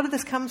a lot of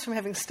this comes from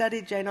having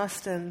studied Jane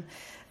Austen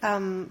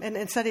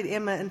and studied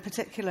Emma in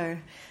particular.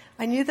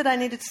 I knew that I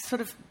needed to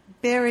sort of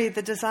bury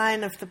the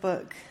design of the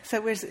book.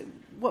 So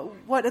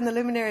what in the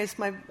Luminaries,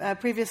 my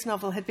previous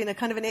novel, had been a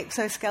kind of an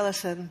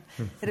exoskeleton.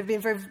 It had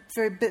been very,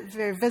 very,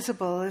 very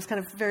visible. It was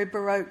kind of very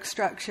Baroque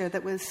structure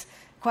that was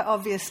quite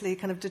obviously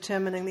kind of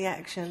determining the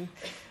action.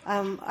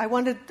 I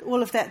wanted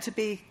all of that to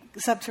be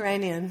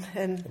subterranean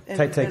and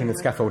taking the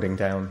scaffolding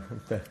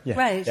down.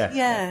 Right.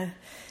 Yeah.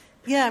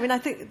 I mean, I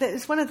think that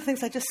it's one of the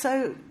things I just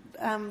so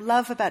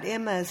love about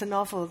Emma as a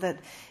novel, that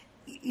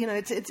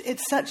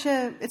it's such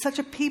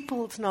a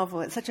peopled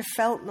novel. It's such a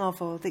felt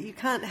novel that you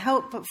can't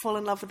help but fall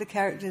in love with the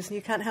characters, and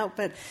you can't help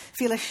but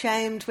feel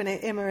ashamed when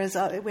Emma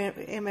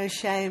is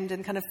shamed,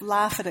 and kind of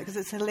laugh at it because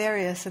it's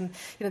hilarious. And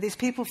these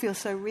people feel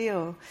so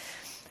real,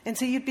 and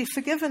so you'd be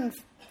forgiven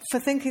for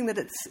thinking that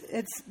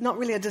it's not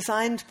really a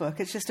designed book.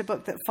 It's just a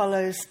book that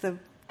follows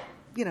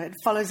it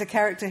follows a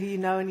character who you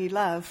know and you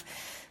love.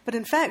 But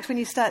in fact, when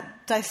you start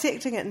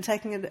dissecting it and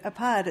taking it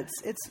apart,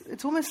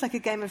 it's almost like a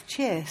game of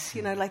chess.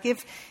 Like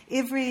if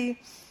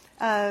every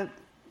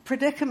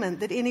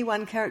predicament that any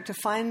one character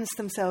finds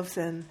themselves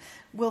in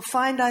will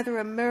find either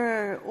a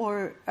mirror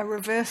or a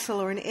reversal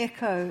or an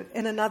echo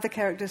in another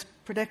character's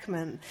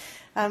predicament.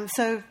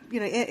 So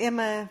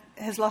Emma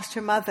has lost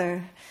her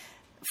mother.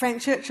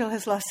 Frank Churchill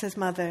has lost his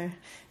mother.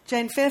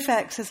 Jane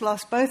Fairfax has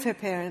lost both her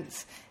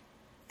parents.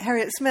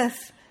 Harriet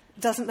Smith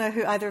doesn't know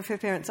who either of her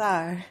parents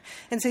are.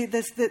 And so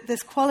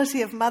this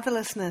quality of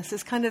motherlessness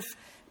is kind of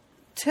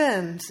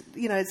turned.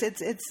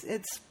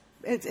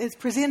 It's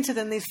presented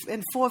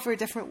in four very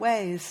different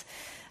ways.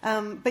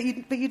 But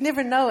you'd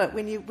never know it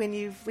when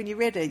you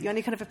read it. You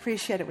only kind of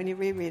appreciate it when you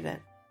reread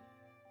it.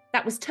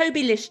 That was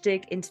Toby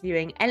Lishtig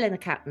interviewing Eleanor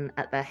Catton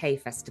at the Hay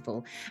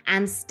Festival.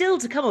 And still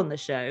to come on the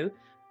show,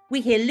 we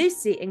hear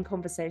Lucy in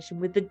conversation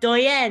with the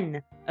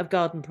doyenne of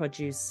garden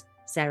produce,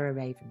 Sarah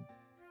Raven.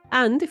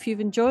 And if you've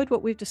enjoyed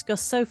what we've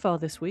discussed so far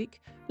this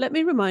week, let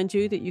me remind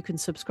you that you can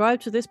subscribe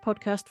to this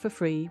podcast for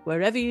free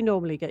wherever you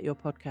normally get your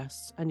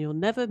podcasts, and you'll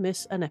never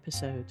miss an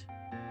episode.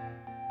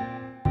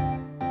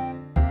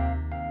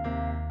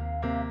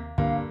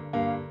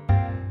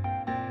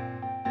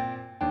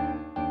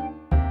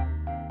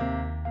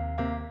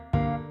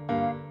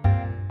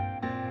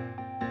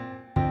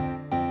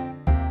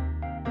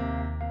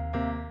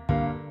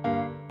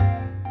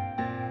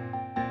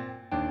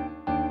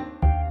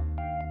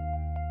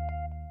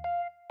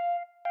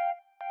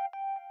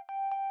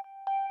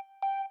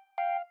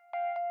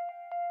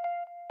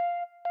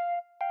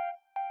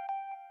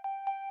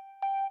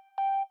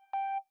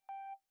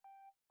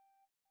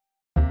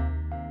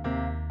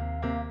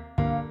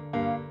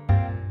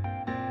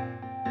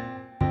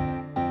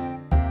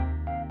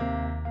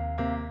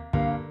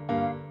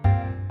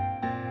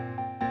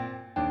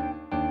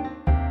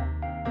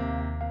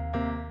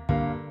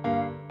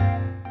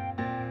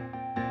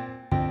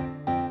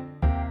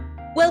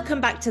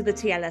 Welcome back to the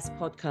TLS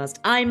podcast.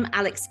 I'm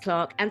Alex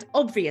Clark, and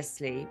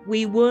obviously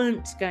we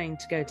weren't going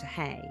to go to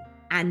Hay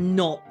and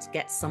not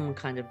get some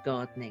kind of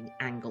gardening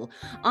angle.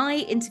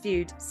 I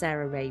interviewed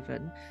Sarah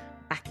Raven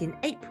back in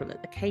April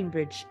at the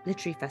Cambridge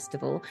Literary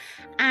Festival,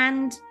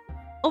 and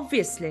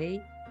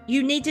obviously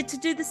you needed to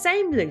do the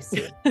same,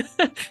 Lucy.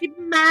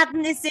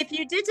 Madness if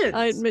you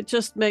didn't. It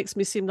just makes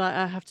me seem like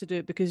I have to do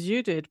it because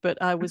you did,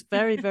 but I was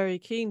very, very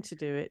keen to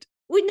do it.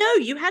 We know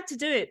you had to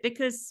do it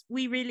because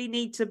we really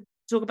need to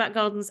talk about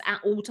gardens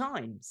at all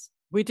times.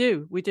 We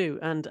do,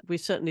 and we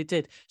certainly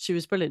did. She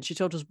was brilliant. She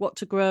told us what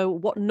to grow,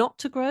 what not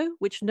to grow,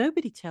 which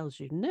nobody tells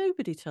you.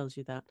 Nobody tells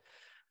you that.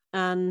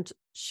 And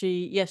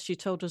she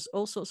told us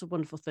all sorts of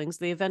wonderful things.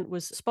 The event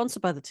was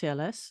sponsored by the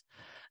TLS.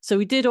 So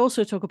we did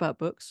also talk about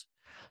books,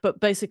 but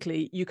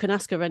basically you can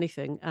ask her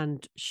anything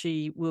and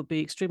she will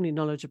be extremely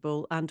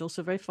knowledgeable and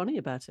also very funny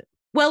about it.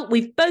 Well,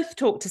 we've both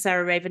talked to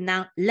Sarah Raven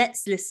now.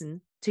 Let's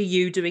listen to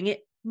you doing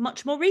it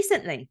much more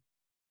recently.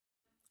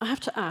 I have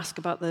to ask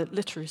about the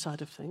literary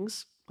side of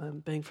things,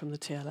 being from the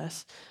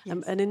TLS. Yes.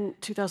 And in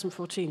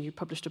 2014, you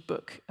published a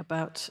book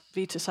about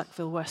Vita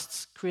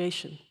Sackville-West's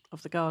creation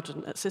of the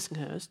garden at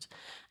Sissinghurst,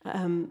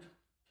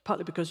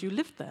 partly because you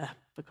lived there,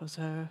 because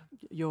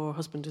your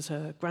husband is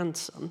her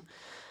grandson.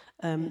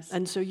 Yes.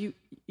 And so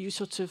you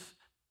sort of,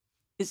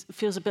 it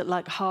feels a bit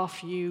like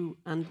half you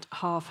and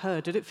half her.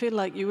 Did it feel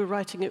like you were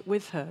writing it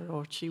with her,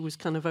 or she was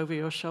kind of over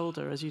your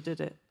shoulder as you did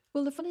it?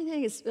 Well, the funny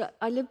thing is,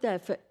 I lived there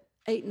for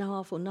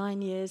 8.5 or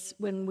 9 years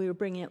when we were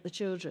bringing up the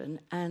children,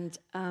 and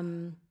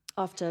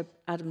after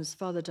Adam's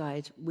father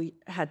died, we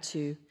had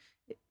to,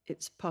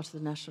 it's part of the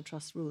National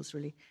Trust rules,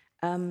 really.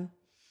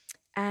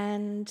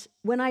 And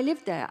when I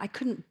lived there, I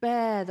couldn't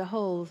bear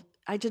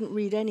I didn't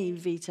read any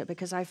Vita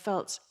because I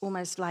felt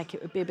almost like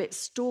it would be a bit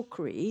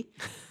stalkery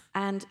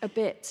and a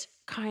bit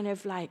kind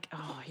of like,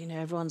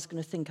 everyone's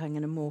going to think I'm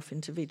going to morph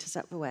into Vita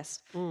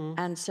Sackville-West.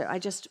 And so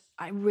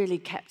I really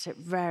kept it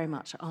very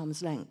much at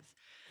arm's length.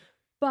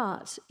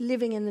 But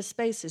living in the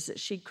spaces that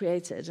she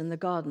created and the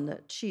garden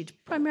that she'd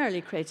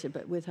primarily created,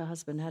 but with her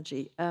husband,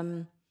 Haji,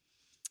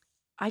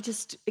 I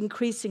just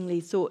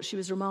increasingly thought she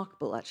was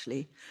remarkable,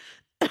 actually.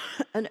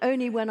 And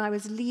only when I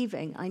was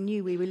leaving, I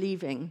knew we were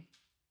leaving,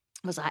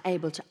 was I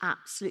able to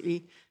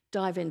absolutely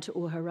dive into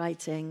all her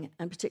writing,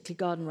 and particularly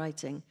garden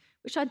writing,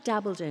 which I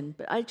dabbled in,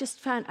 but I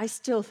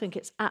still think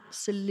it's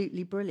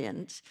absolutely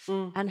brilliant.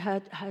 And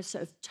her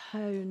sort of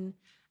tone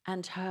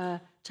and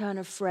her turn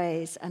of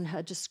phrase and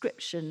her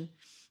description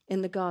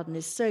in the garden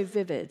is so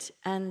vivid,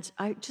 and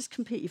I just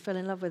completely fell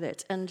in love with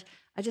it. And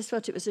I just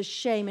felt it was a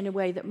shame in a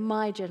way that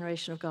my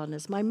generation of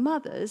gardeners, my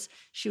mother's,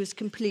 she was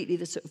completely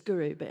the sort of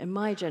guru, but in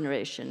my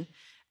generation,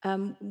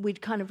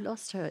 we'd kind of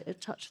lost her,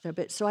 touch with her a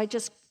bit. So I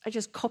just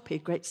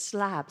copied great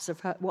slabs of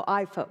her, what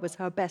I felt was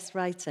her best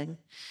writing,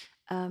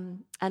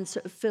 and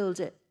sort of filled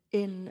it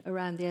in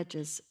around the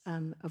edges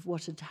of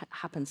what had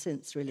happened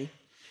since, really.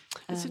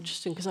 It's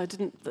interesting because I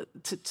didn't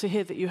to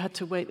hear that you had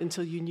to wait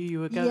until you knew you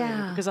were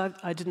going, because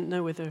I didn't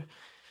know whether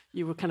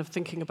you were kind of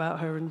thinking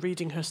about her and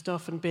reading her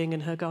stuff and being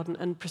in her garden,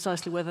 and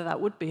precisely whether that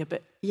would be a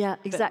bit. Yeah,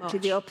 exactly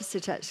the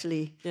opposite,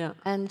 actually. Yeah.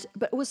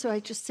 But also I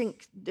just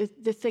think the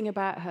thing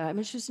about her, I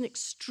mean, she's an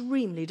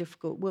extremely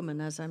difficult woman,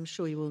 as I'm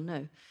sure you all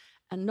know,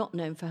 and not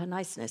known for her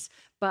niceness.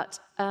 But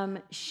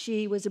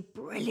she was a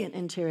brilliant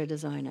interior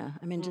designer.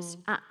 I mean, just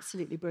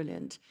absolutely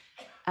brilliant.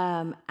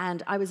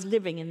 And I was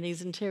living in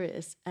these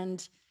interiors,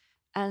 and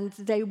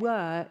they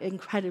were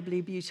incredibly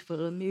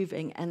beautiful and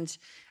moving,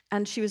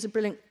 and she was a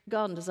brilliant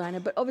garden designer.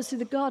 But obviously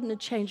the garden had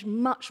changed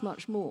much,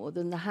 much more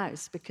than the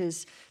house,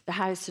 because the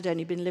house had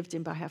only been lived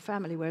in by her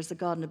family, whereas the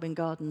garden had been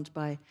gardened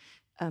by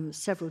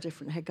several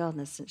different head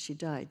gardeners since she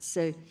died.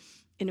 So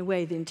in a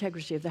way, the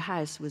integrity of the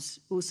house was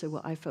also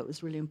what I felt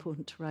was really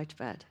important to write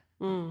about.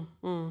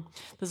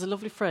 There's a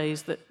lovely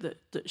phrase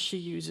that she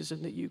uses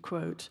and that you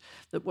quote,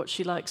 that what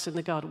she likes in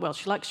the garden, well,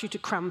 she likes you to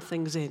cram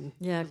things in.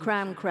 Yeah,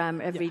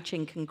 cram, every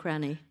chink and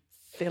cranny.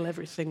 Fill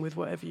everything with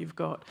whatever you've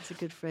got. It's a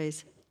good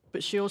phrase.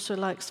 But she also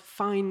likes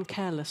fine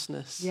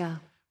carelessness. Yeah,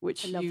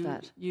 which I love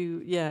that.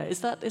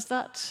 Is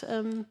that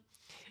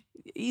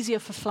easier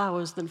for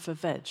flowers than for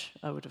veg,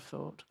 I would have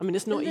thought. I mean,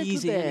 it's not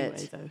easy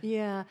anyway, though.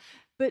 Yeah,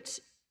 but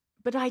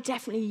I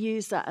definitely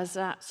use that as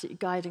an absolute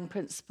guiding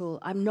principle.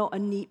 I'm not a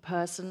neat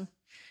person.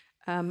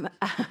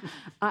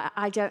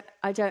 I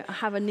don't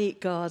have a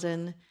neat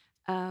garden.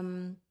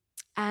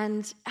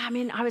 And I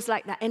mean, I was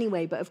like that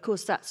anyway, but of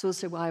course that's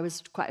also why I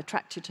was quite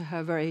attracted to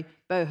her very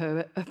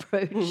boho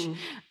approach.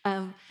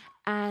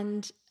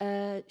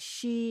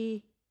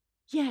 She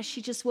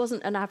just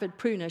wasn't an avid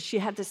pruner. She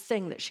had this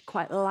thing that she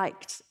quite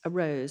liked, a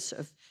rose sort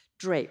of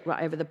draped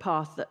right over the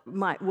path that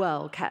might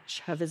well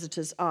catch her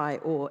visitor's eye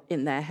or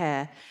in their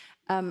hair.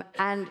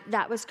 And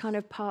that was kind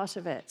of part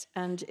of it.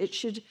 And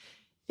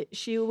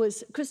she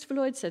always, Christopher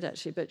Lloyd said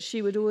actually, but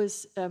she would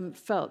always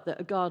felt that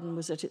a garden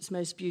was at its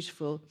most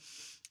beautiful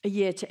a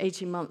year to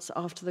 18 months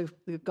after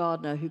the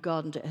gardener who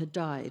gardened it had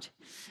died.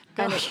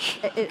 And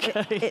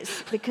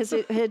it's because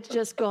it had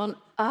just gone,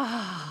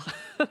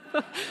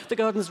 The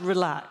garden's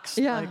relaxed.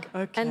 Yeah, like,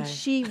 okay. And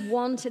she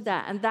wanted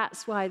that, and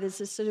that's why there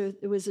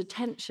was a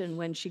tension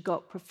when she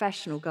got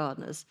professional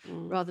gardeners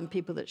rather than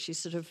people that she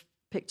sort of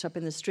picked up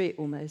in the street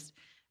almost,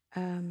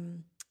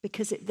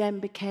 because it then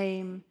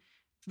became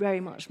very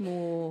much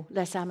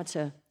less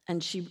amateur,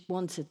 and she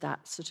wanted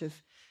that sort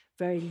of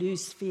very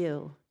loose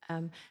feel.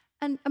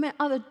 And I mean,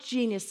 other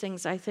genius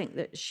things I think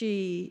that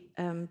she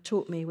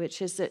taught me,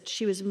 which is that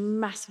she was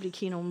massively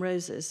keen on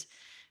roses.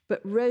 But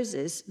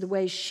roses, the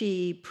way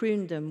she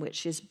pruned them,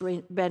 which is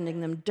bending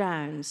them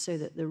down so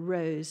that the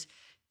rose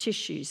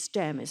tissue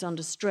stem is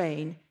under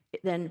strain, it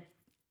then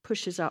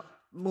pushes up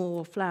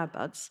more flower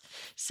buds.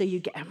 So you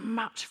get a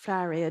much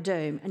flowerier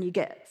dome, and you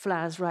get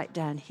flowers right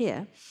down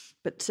here.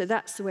 But so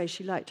that's the way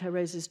she liked her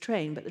roses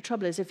trained. But the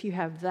trouble is, if you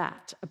have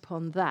that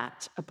upon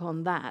that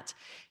upon that,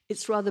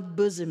 it's rather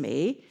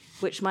bosomy,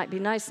 which might be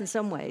nice in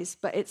some ways,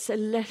 but it's a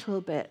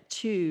little bit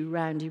too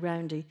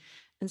roundy.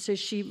 And so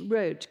she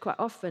wrote quite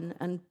often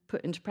and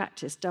put into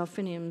practice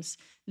delphiniums,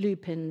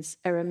 lupins,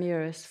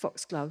 eremerus,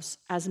 foxgloves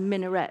as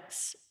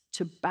minarets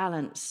to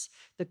balance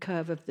the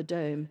curve of the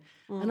dome.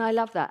 And I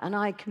love that, and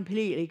I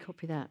completely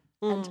copy that.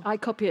 And I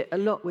copy it a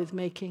lot with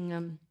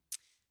making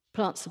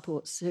plant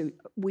supports. So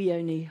we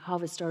only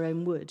harvest our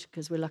own wood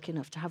because we're lucky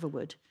enough to have a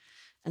wood.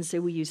 And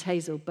so we use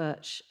hazel,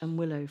 birch, and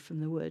willow from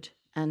the wood.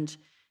 And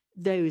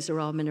those are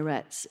our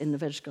minarets in the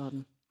veg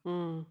garden.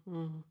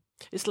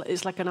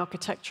 It's like an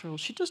architectural.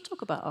 She does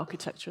talk about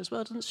architecture as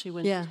well, doesn't she,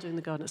 when she's doing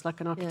the garden? It's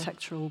like an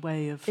architectural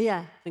way of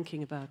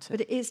thinking about it.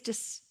 But it is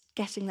just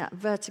getting that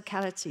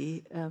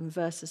verticality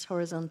versus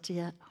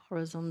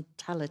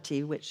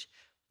horizontality, which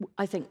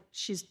I think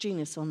she's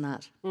genius on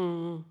that.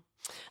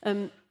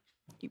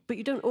 But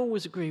you don't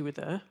always agree with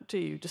her, do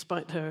you,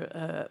 despite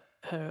her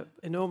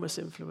enormous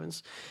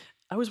influence?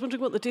 I was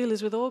wondering what the deal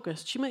is with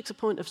August. She makes a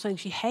point of saying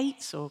she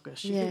hates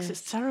August. She thinks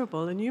it's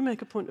terrible, and you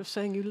make a point of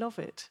saying you love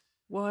it.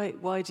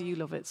 Why do you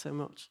love it so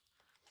much?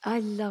 I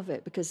love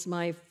it because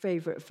my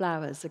favourite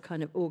flowers are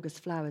kind of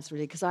August flowers,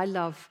 really, because I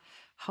love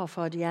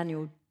half-hardy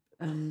annual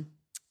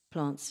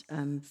plants,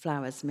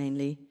 flowers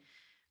mainly.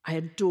 I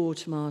adore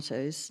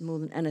tomatoes more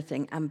than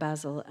anything, and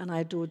basil, and I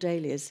adore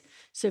dahlias.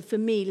 So for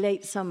me,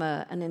 late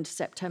summer and into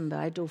September,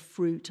 I adore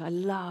fruit. I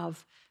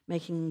love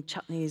making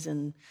chutneys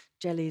and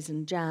jellies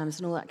and jams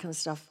and all that kind of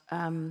stuff.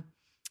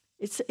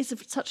 It's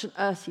such an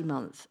earthy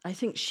month. I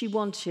think she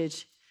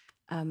wanted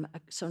a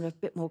sort of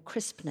bit more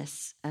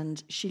crispness,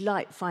 and she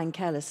liked fine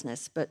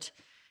carelessness, but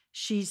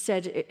she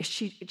said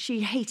she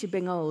hated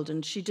being old,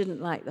 and she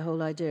didn't like the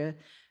whole idea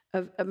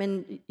of, I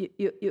mean,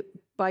 you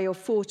by your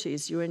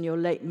 40s, you're in your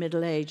late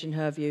middle age, in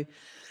her view.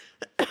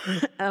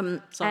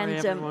 Sorry,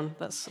 everyone,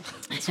 that's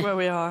where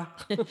we are.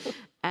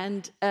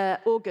 And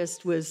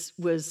August was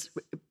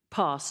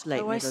past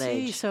late middle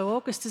age. So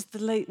August is the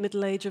late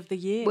middle age of the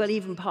year. Well,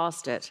 even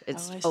past it,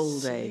 it's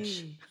old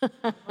age.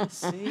 I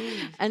see.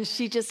 And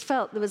she just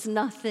felt there was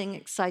nothing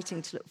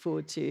exciting to look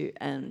forward to,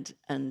 and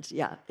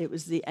yeah, it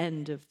was the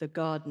end of the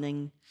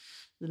gardening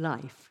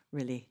life,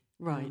 really.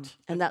 Right.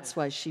 And that's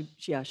why she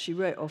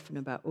wrote often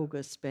about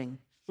August being.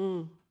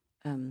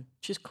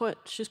 She's quite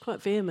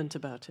vehement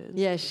about it.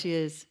 Yeah, she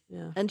is.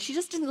 Yeah. And she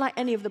just didn't like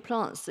any of the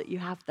plants that you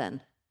have then.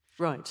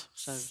 Right.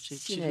 So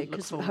she didn't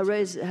look forward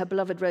because her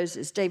beloved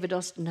roses, David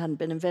Austin hadn't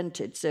been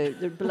invented, so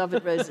the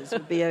beloved roses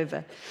would be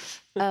over.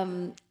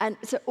 And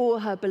so all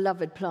her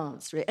beloved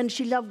plants, really. And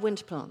she loved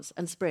winter plants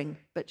and spring,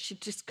 but she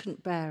just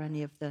couldn't bear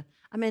any of the.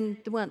 I mean,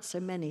 there weren't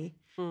so many.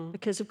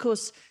 Because, of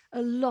course,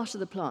 a lot of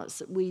the plants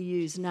that we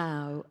use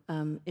now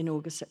in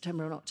August,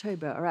 September and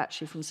October are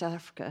actually from South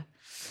Africa.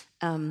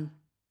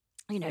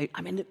 You know,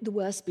 I mean, the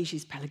worst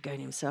species,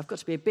 Pelargonium, so I've got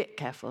to be a bit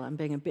careful. I'm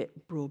being a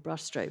bit broad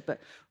brushstroke, but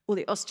all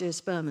the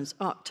Osteospermums,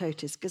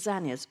 Arctotis,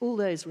 Gazanias, all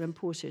those were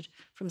imported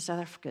from South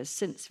Africa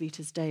since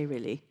Vita's day,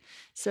 really.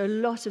 So a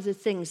lot of the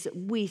things that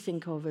we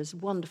think of as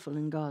wonderful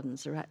in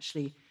gardens are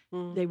actually,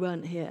 they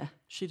weren't here.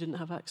 She didn't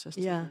have access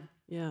to them.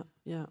 Yeah.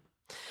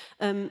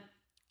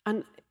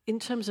 And in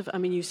terms of, I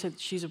mean, you said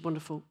she's a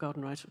wonderful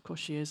garden writer, of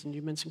course she is, and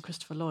you mentioned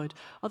Christopher Lloyd.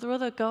 Are there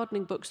other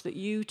gardening books that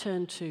you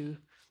turn to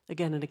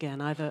again and again,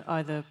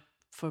 either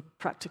for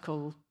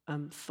practical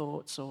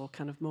thoughts or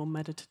kind of more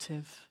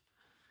meditative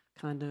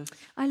kind of?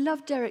 I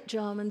love Derek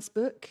Jarman's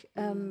book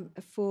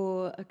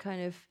for a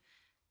kind of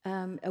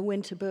a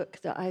winter book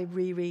that I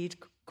reread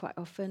quite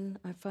often.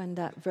 I find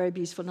that very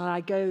beautiful, and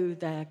I go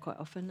there quite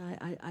often.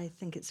 I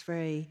think it's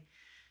very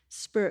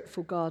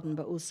spiritful garden,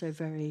 but also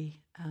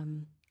very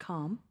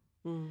calm.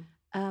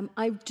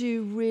 I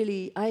do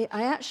really, I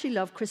actually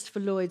love Christopher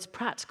Lloyd's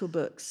practical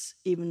books,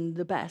 even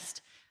the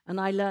best. And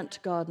I learnt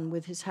to garden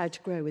with his How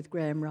to Grow with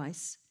Graham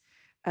Rice.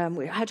 How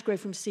to Grow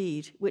from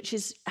Seed, which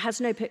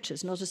has no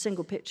pictures, not a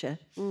single picture.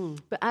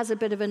 But as a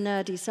bit of a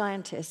nerdy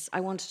scientist, I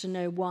wanted to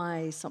know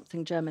why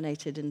something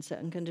germinated in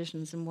certain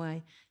conditions and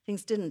why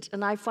things didn't.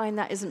 And I find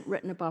that isn't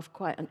written about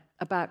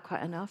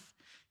quite enough.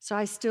 So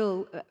I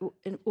still,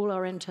 in all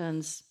our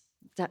interns,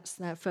 that's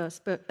their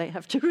first book they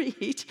have to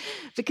read,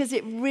 because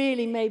it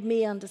really made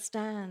me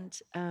understand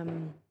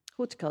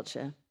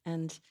horticulture.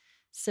 And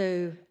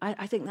so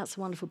I think that's a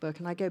wonderful book,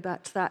 and I go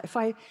back to that. If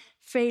I'm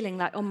failing,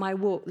 like on my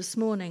walk this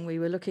morning, we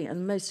were looking at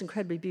the most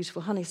incredibly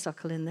beautiful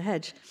honeysuckle in the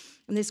hedge,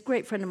 and this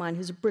great friend of mine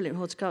who's a brilliant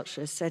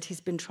horticulturist said he's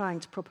been trying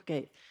to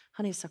propagate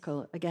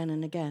honeysuckle again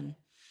and again.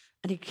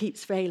 And he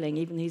keeps failing,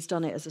 even he's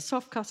done it as a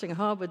soft cutting, a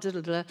hardwood,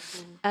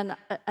 And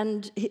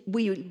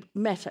we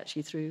met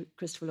actually through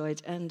Christopher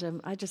Lloyd,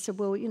 and I just said,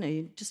 well,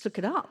 you just look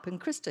it up in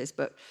Christo's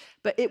book,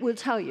 but it will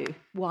tell you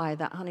why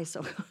that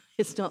honeysuckle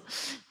is not.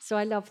 So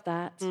I love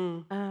that.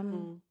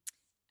 And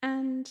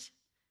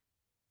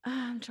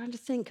I'm trying to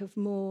think of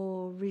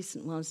more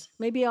recent ones.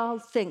 Maybe I'll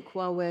think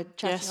while we're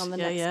chatting on the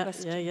next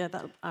question. Yeah.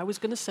 I was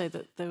going to say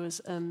that there was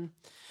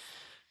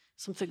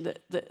something that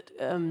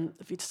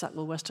Vita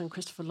Sackville-West and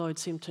Christopher Lloyd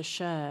seem to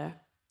share,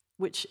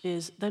 which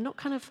is they're not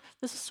there's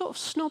a sort of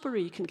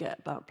snobbery you can get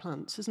about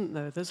plants, isn't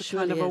there? There's a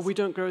Surely kind of, we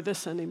don't grow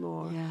this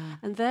anymore. Yeah.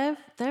 And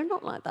they're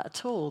not like that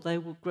at all. They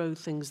will grow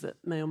things that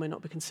may or may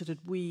not be considered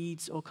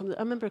weeds. I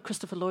remember a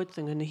Christopher Lloyd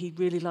thing, and he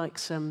really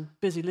likes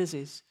busy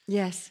lizzies.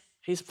 Yes.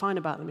 He's fine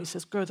about them. He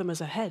says, grow them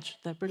as a hedge.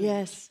 They're brilliant.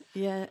 Yes,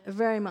 yeah,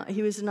 very much.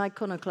 He was an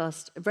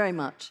iconoclast, very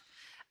much.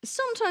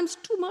 Sometimes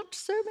too much,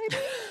 so maybe.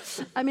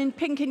 I mean,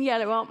 pink and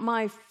yellow aren't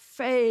my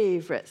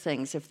favourite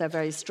things if they're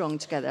very strong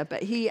together,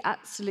 but he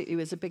absolutely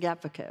was a big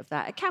advocate of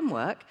that. It can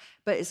work,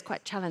 but it's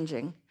quite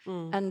challenging.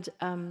 And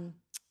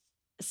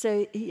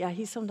so,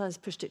 he sometimes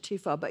pushed it too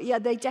far. But yeah,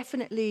 they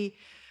definitely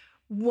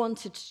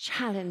wanted to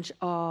challenge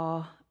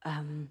our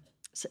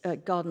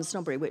garden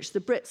snobbery, which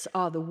the Brits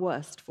are the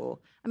worst for.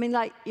 I mean,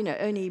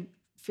 only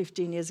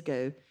 15 years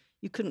ago,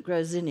 you couldn't grow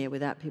a zinnia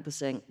without people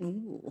saying,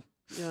 ooh.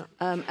 Yeah.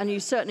 And you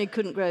certainly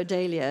couldn't grow a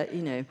dahlia,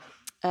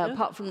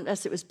 apart from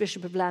unless it was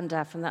Bishop of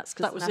Llandaff, and that's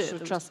because the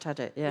National Trust had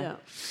it. Yeah,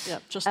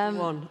 just the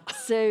one.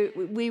 So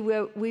we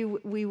were.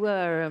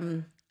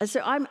 So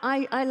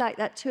I like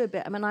that too a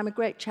bit. I mean, I'm a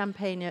great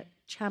championer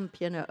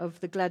of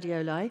the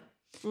gladioli,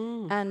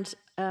 and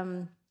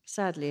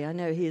sadly, I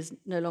know he is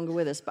no longer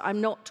with us. But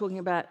I'm not talking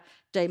about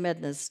Dame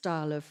Edna's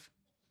style of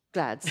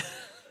glads.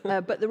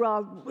 But there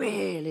are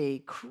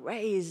really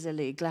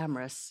crazily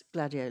glamorous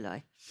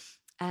gladioli.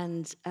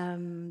 And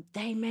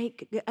they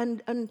make,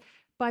 and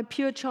by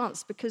pure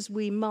chance, because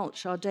we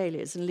mulch our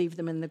dahlias and leave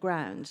them in the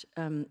ground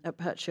at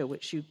Perthshire,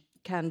 which you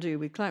can do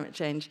with climate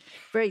change,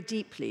 very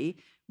deeply,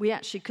 we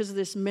actually, because of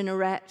this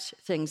minaret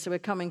thing, so we're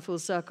coming full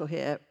circle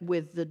here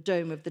with the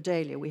dome of the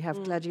dahlia, we have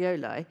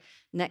gladioli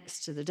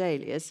next to the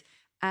dahlias,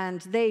 and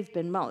they've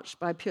been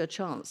mulched by pure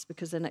chance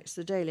because they're next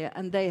to the dahlia,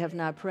 and they have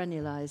now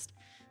perennialised.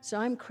 So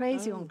I'm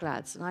crazy on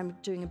glads, and I'm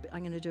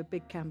going to do a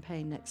big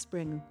campaign next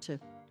spring to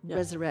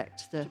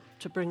resurrect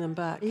to bring them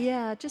back.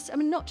 Yeah,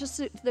 not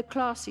just the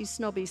classy,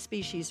 snobby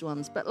species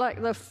ones, but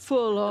like the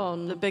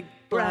full-on, the big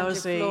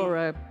blousy,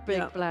 Flora,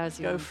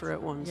 blousy. Go ones. for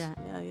it ones. Yeah,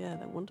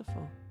 they're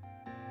wonderful.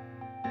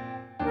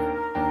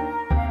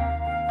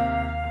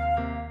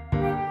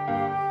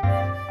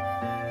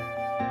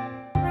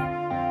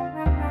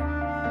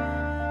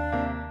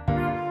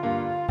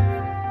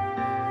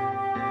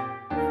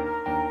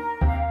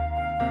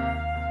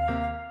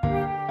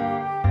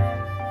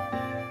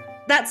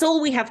 That's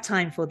all we have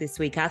time for this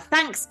week. Our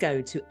thanks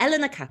go to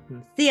Eleanor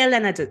Catton, Thea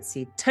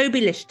Lenarduzzi,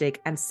 Toby Lishtig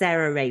and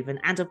Sarah Raven,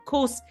 and of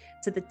course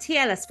to the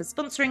TLS for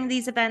sponsoring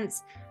these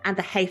events and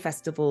the Hay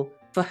Festival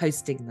for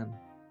hosting them.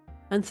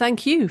 And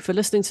thank you for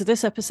listening to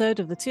this episode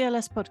of the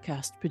TLS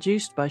podcast,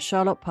 produced by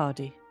Charlotte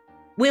Pardee.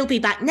 We'll be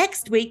back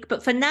next week,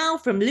 but for now,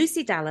 from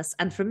Lucy Dallas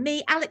and from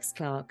me, Alex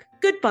Clark,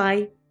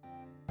 goodbye.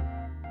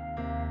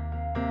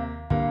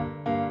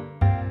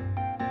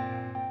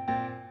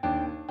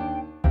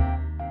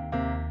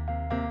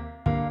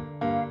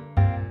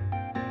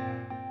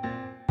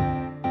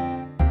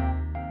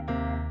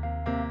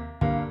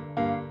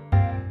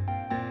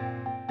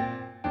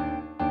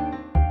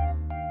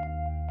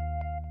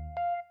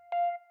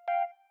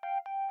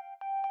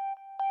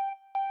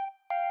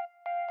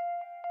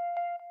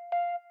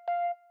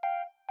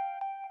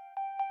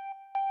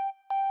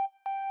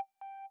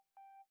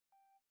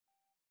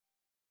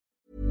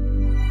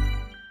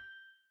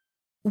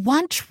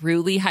 Want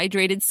truly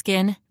hydrated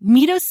skin?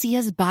 Meet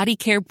Osea's Body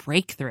Care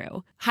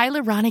Breakthrough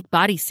Hyaluronic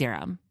Body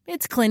Serum.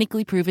 It's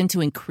clinically proven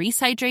to increase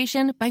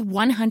hydration by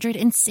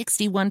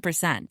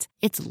 161%.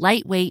 It's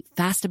lightweight,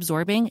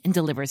 fast-absorbing, and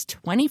delivers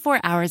 24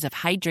 hours of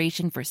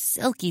hydration for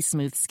silky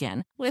smooth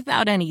skin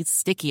without any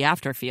sticky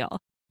afterfeel.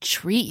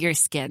 Treat your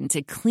skin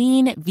to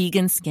clean,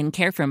 vegan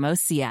skincare from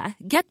Osea.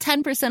 Get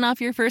 10%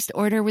 off your first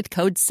order with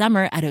code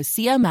SUMMER at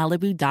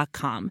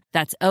OseaMalibu.com.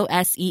 That's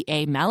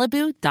OSEA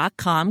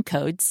Malibu.com,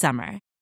 code SUMMER.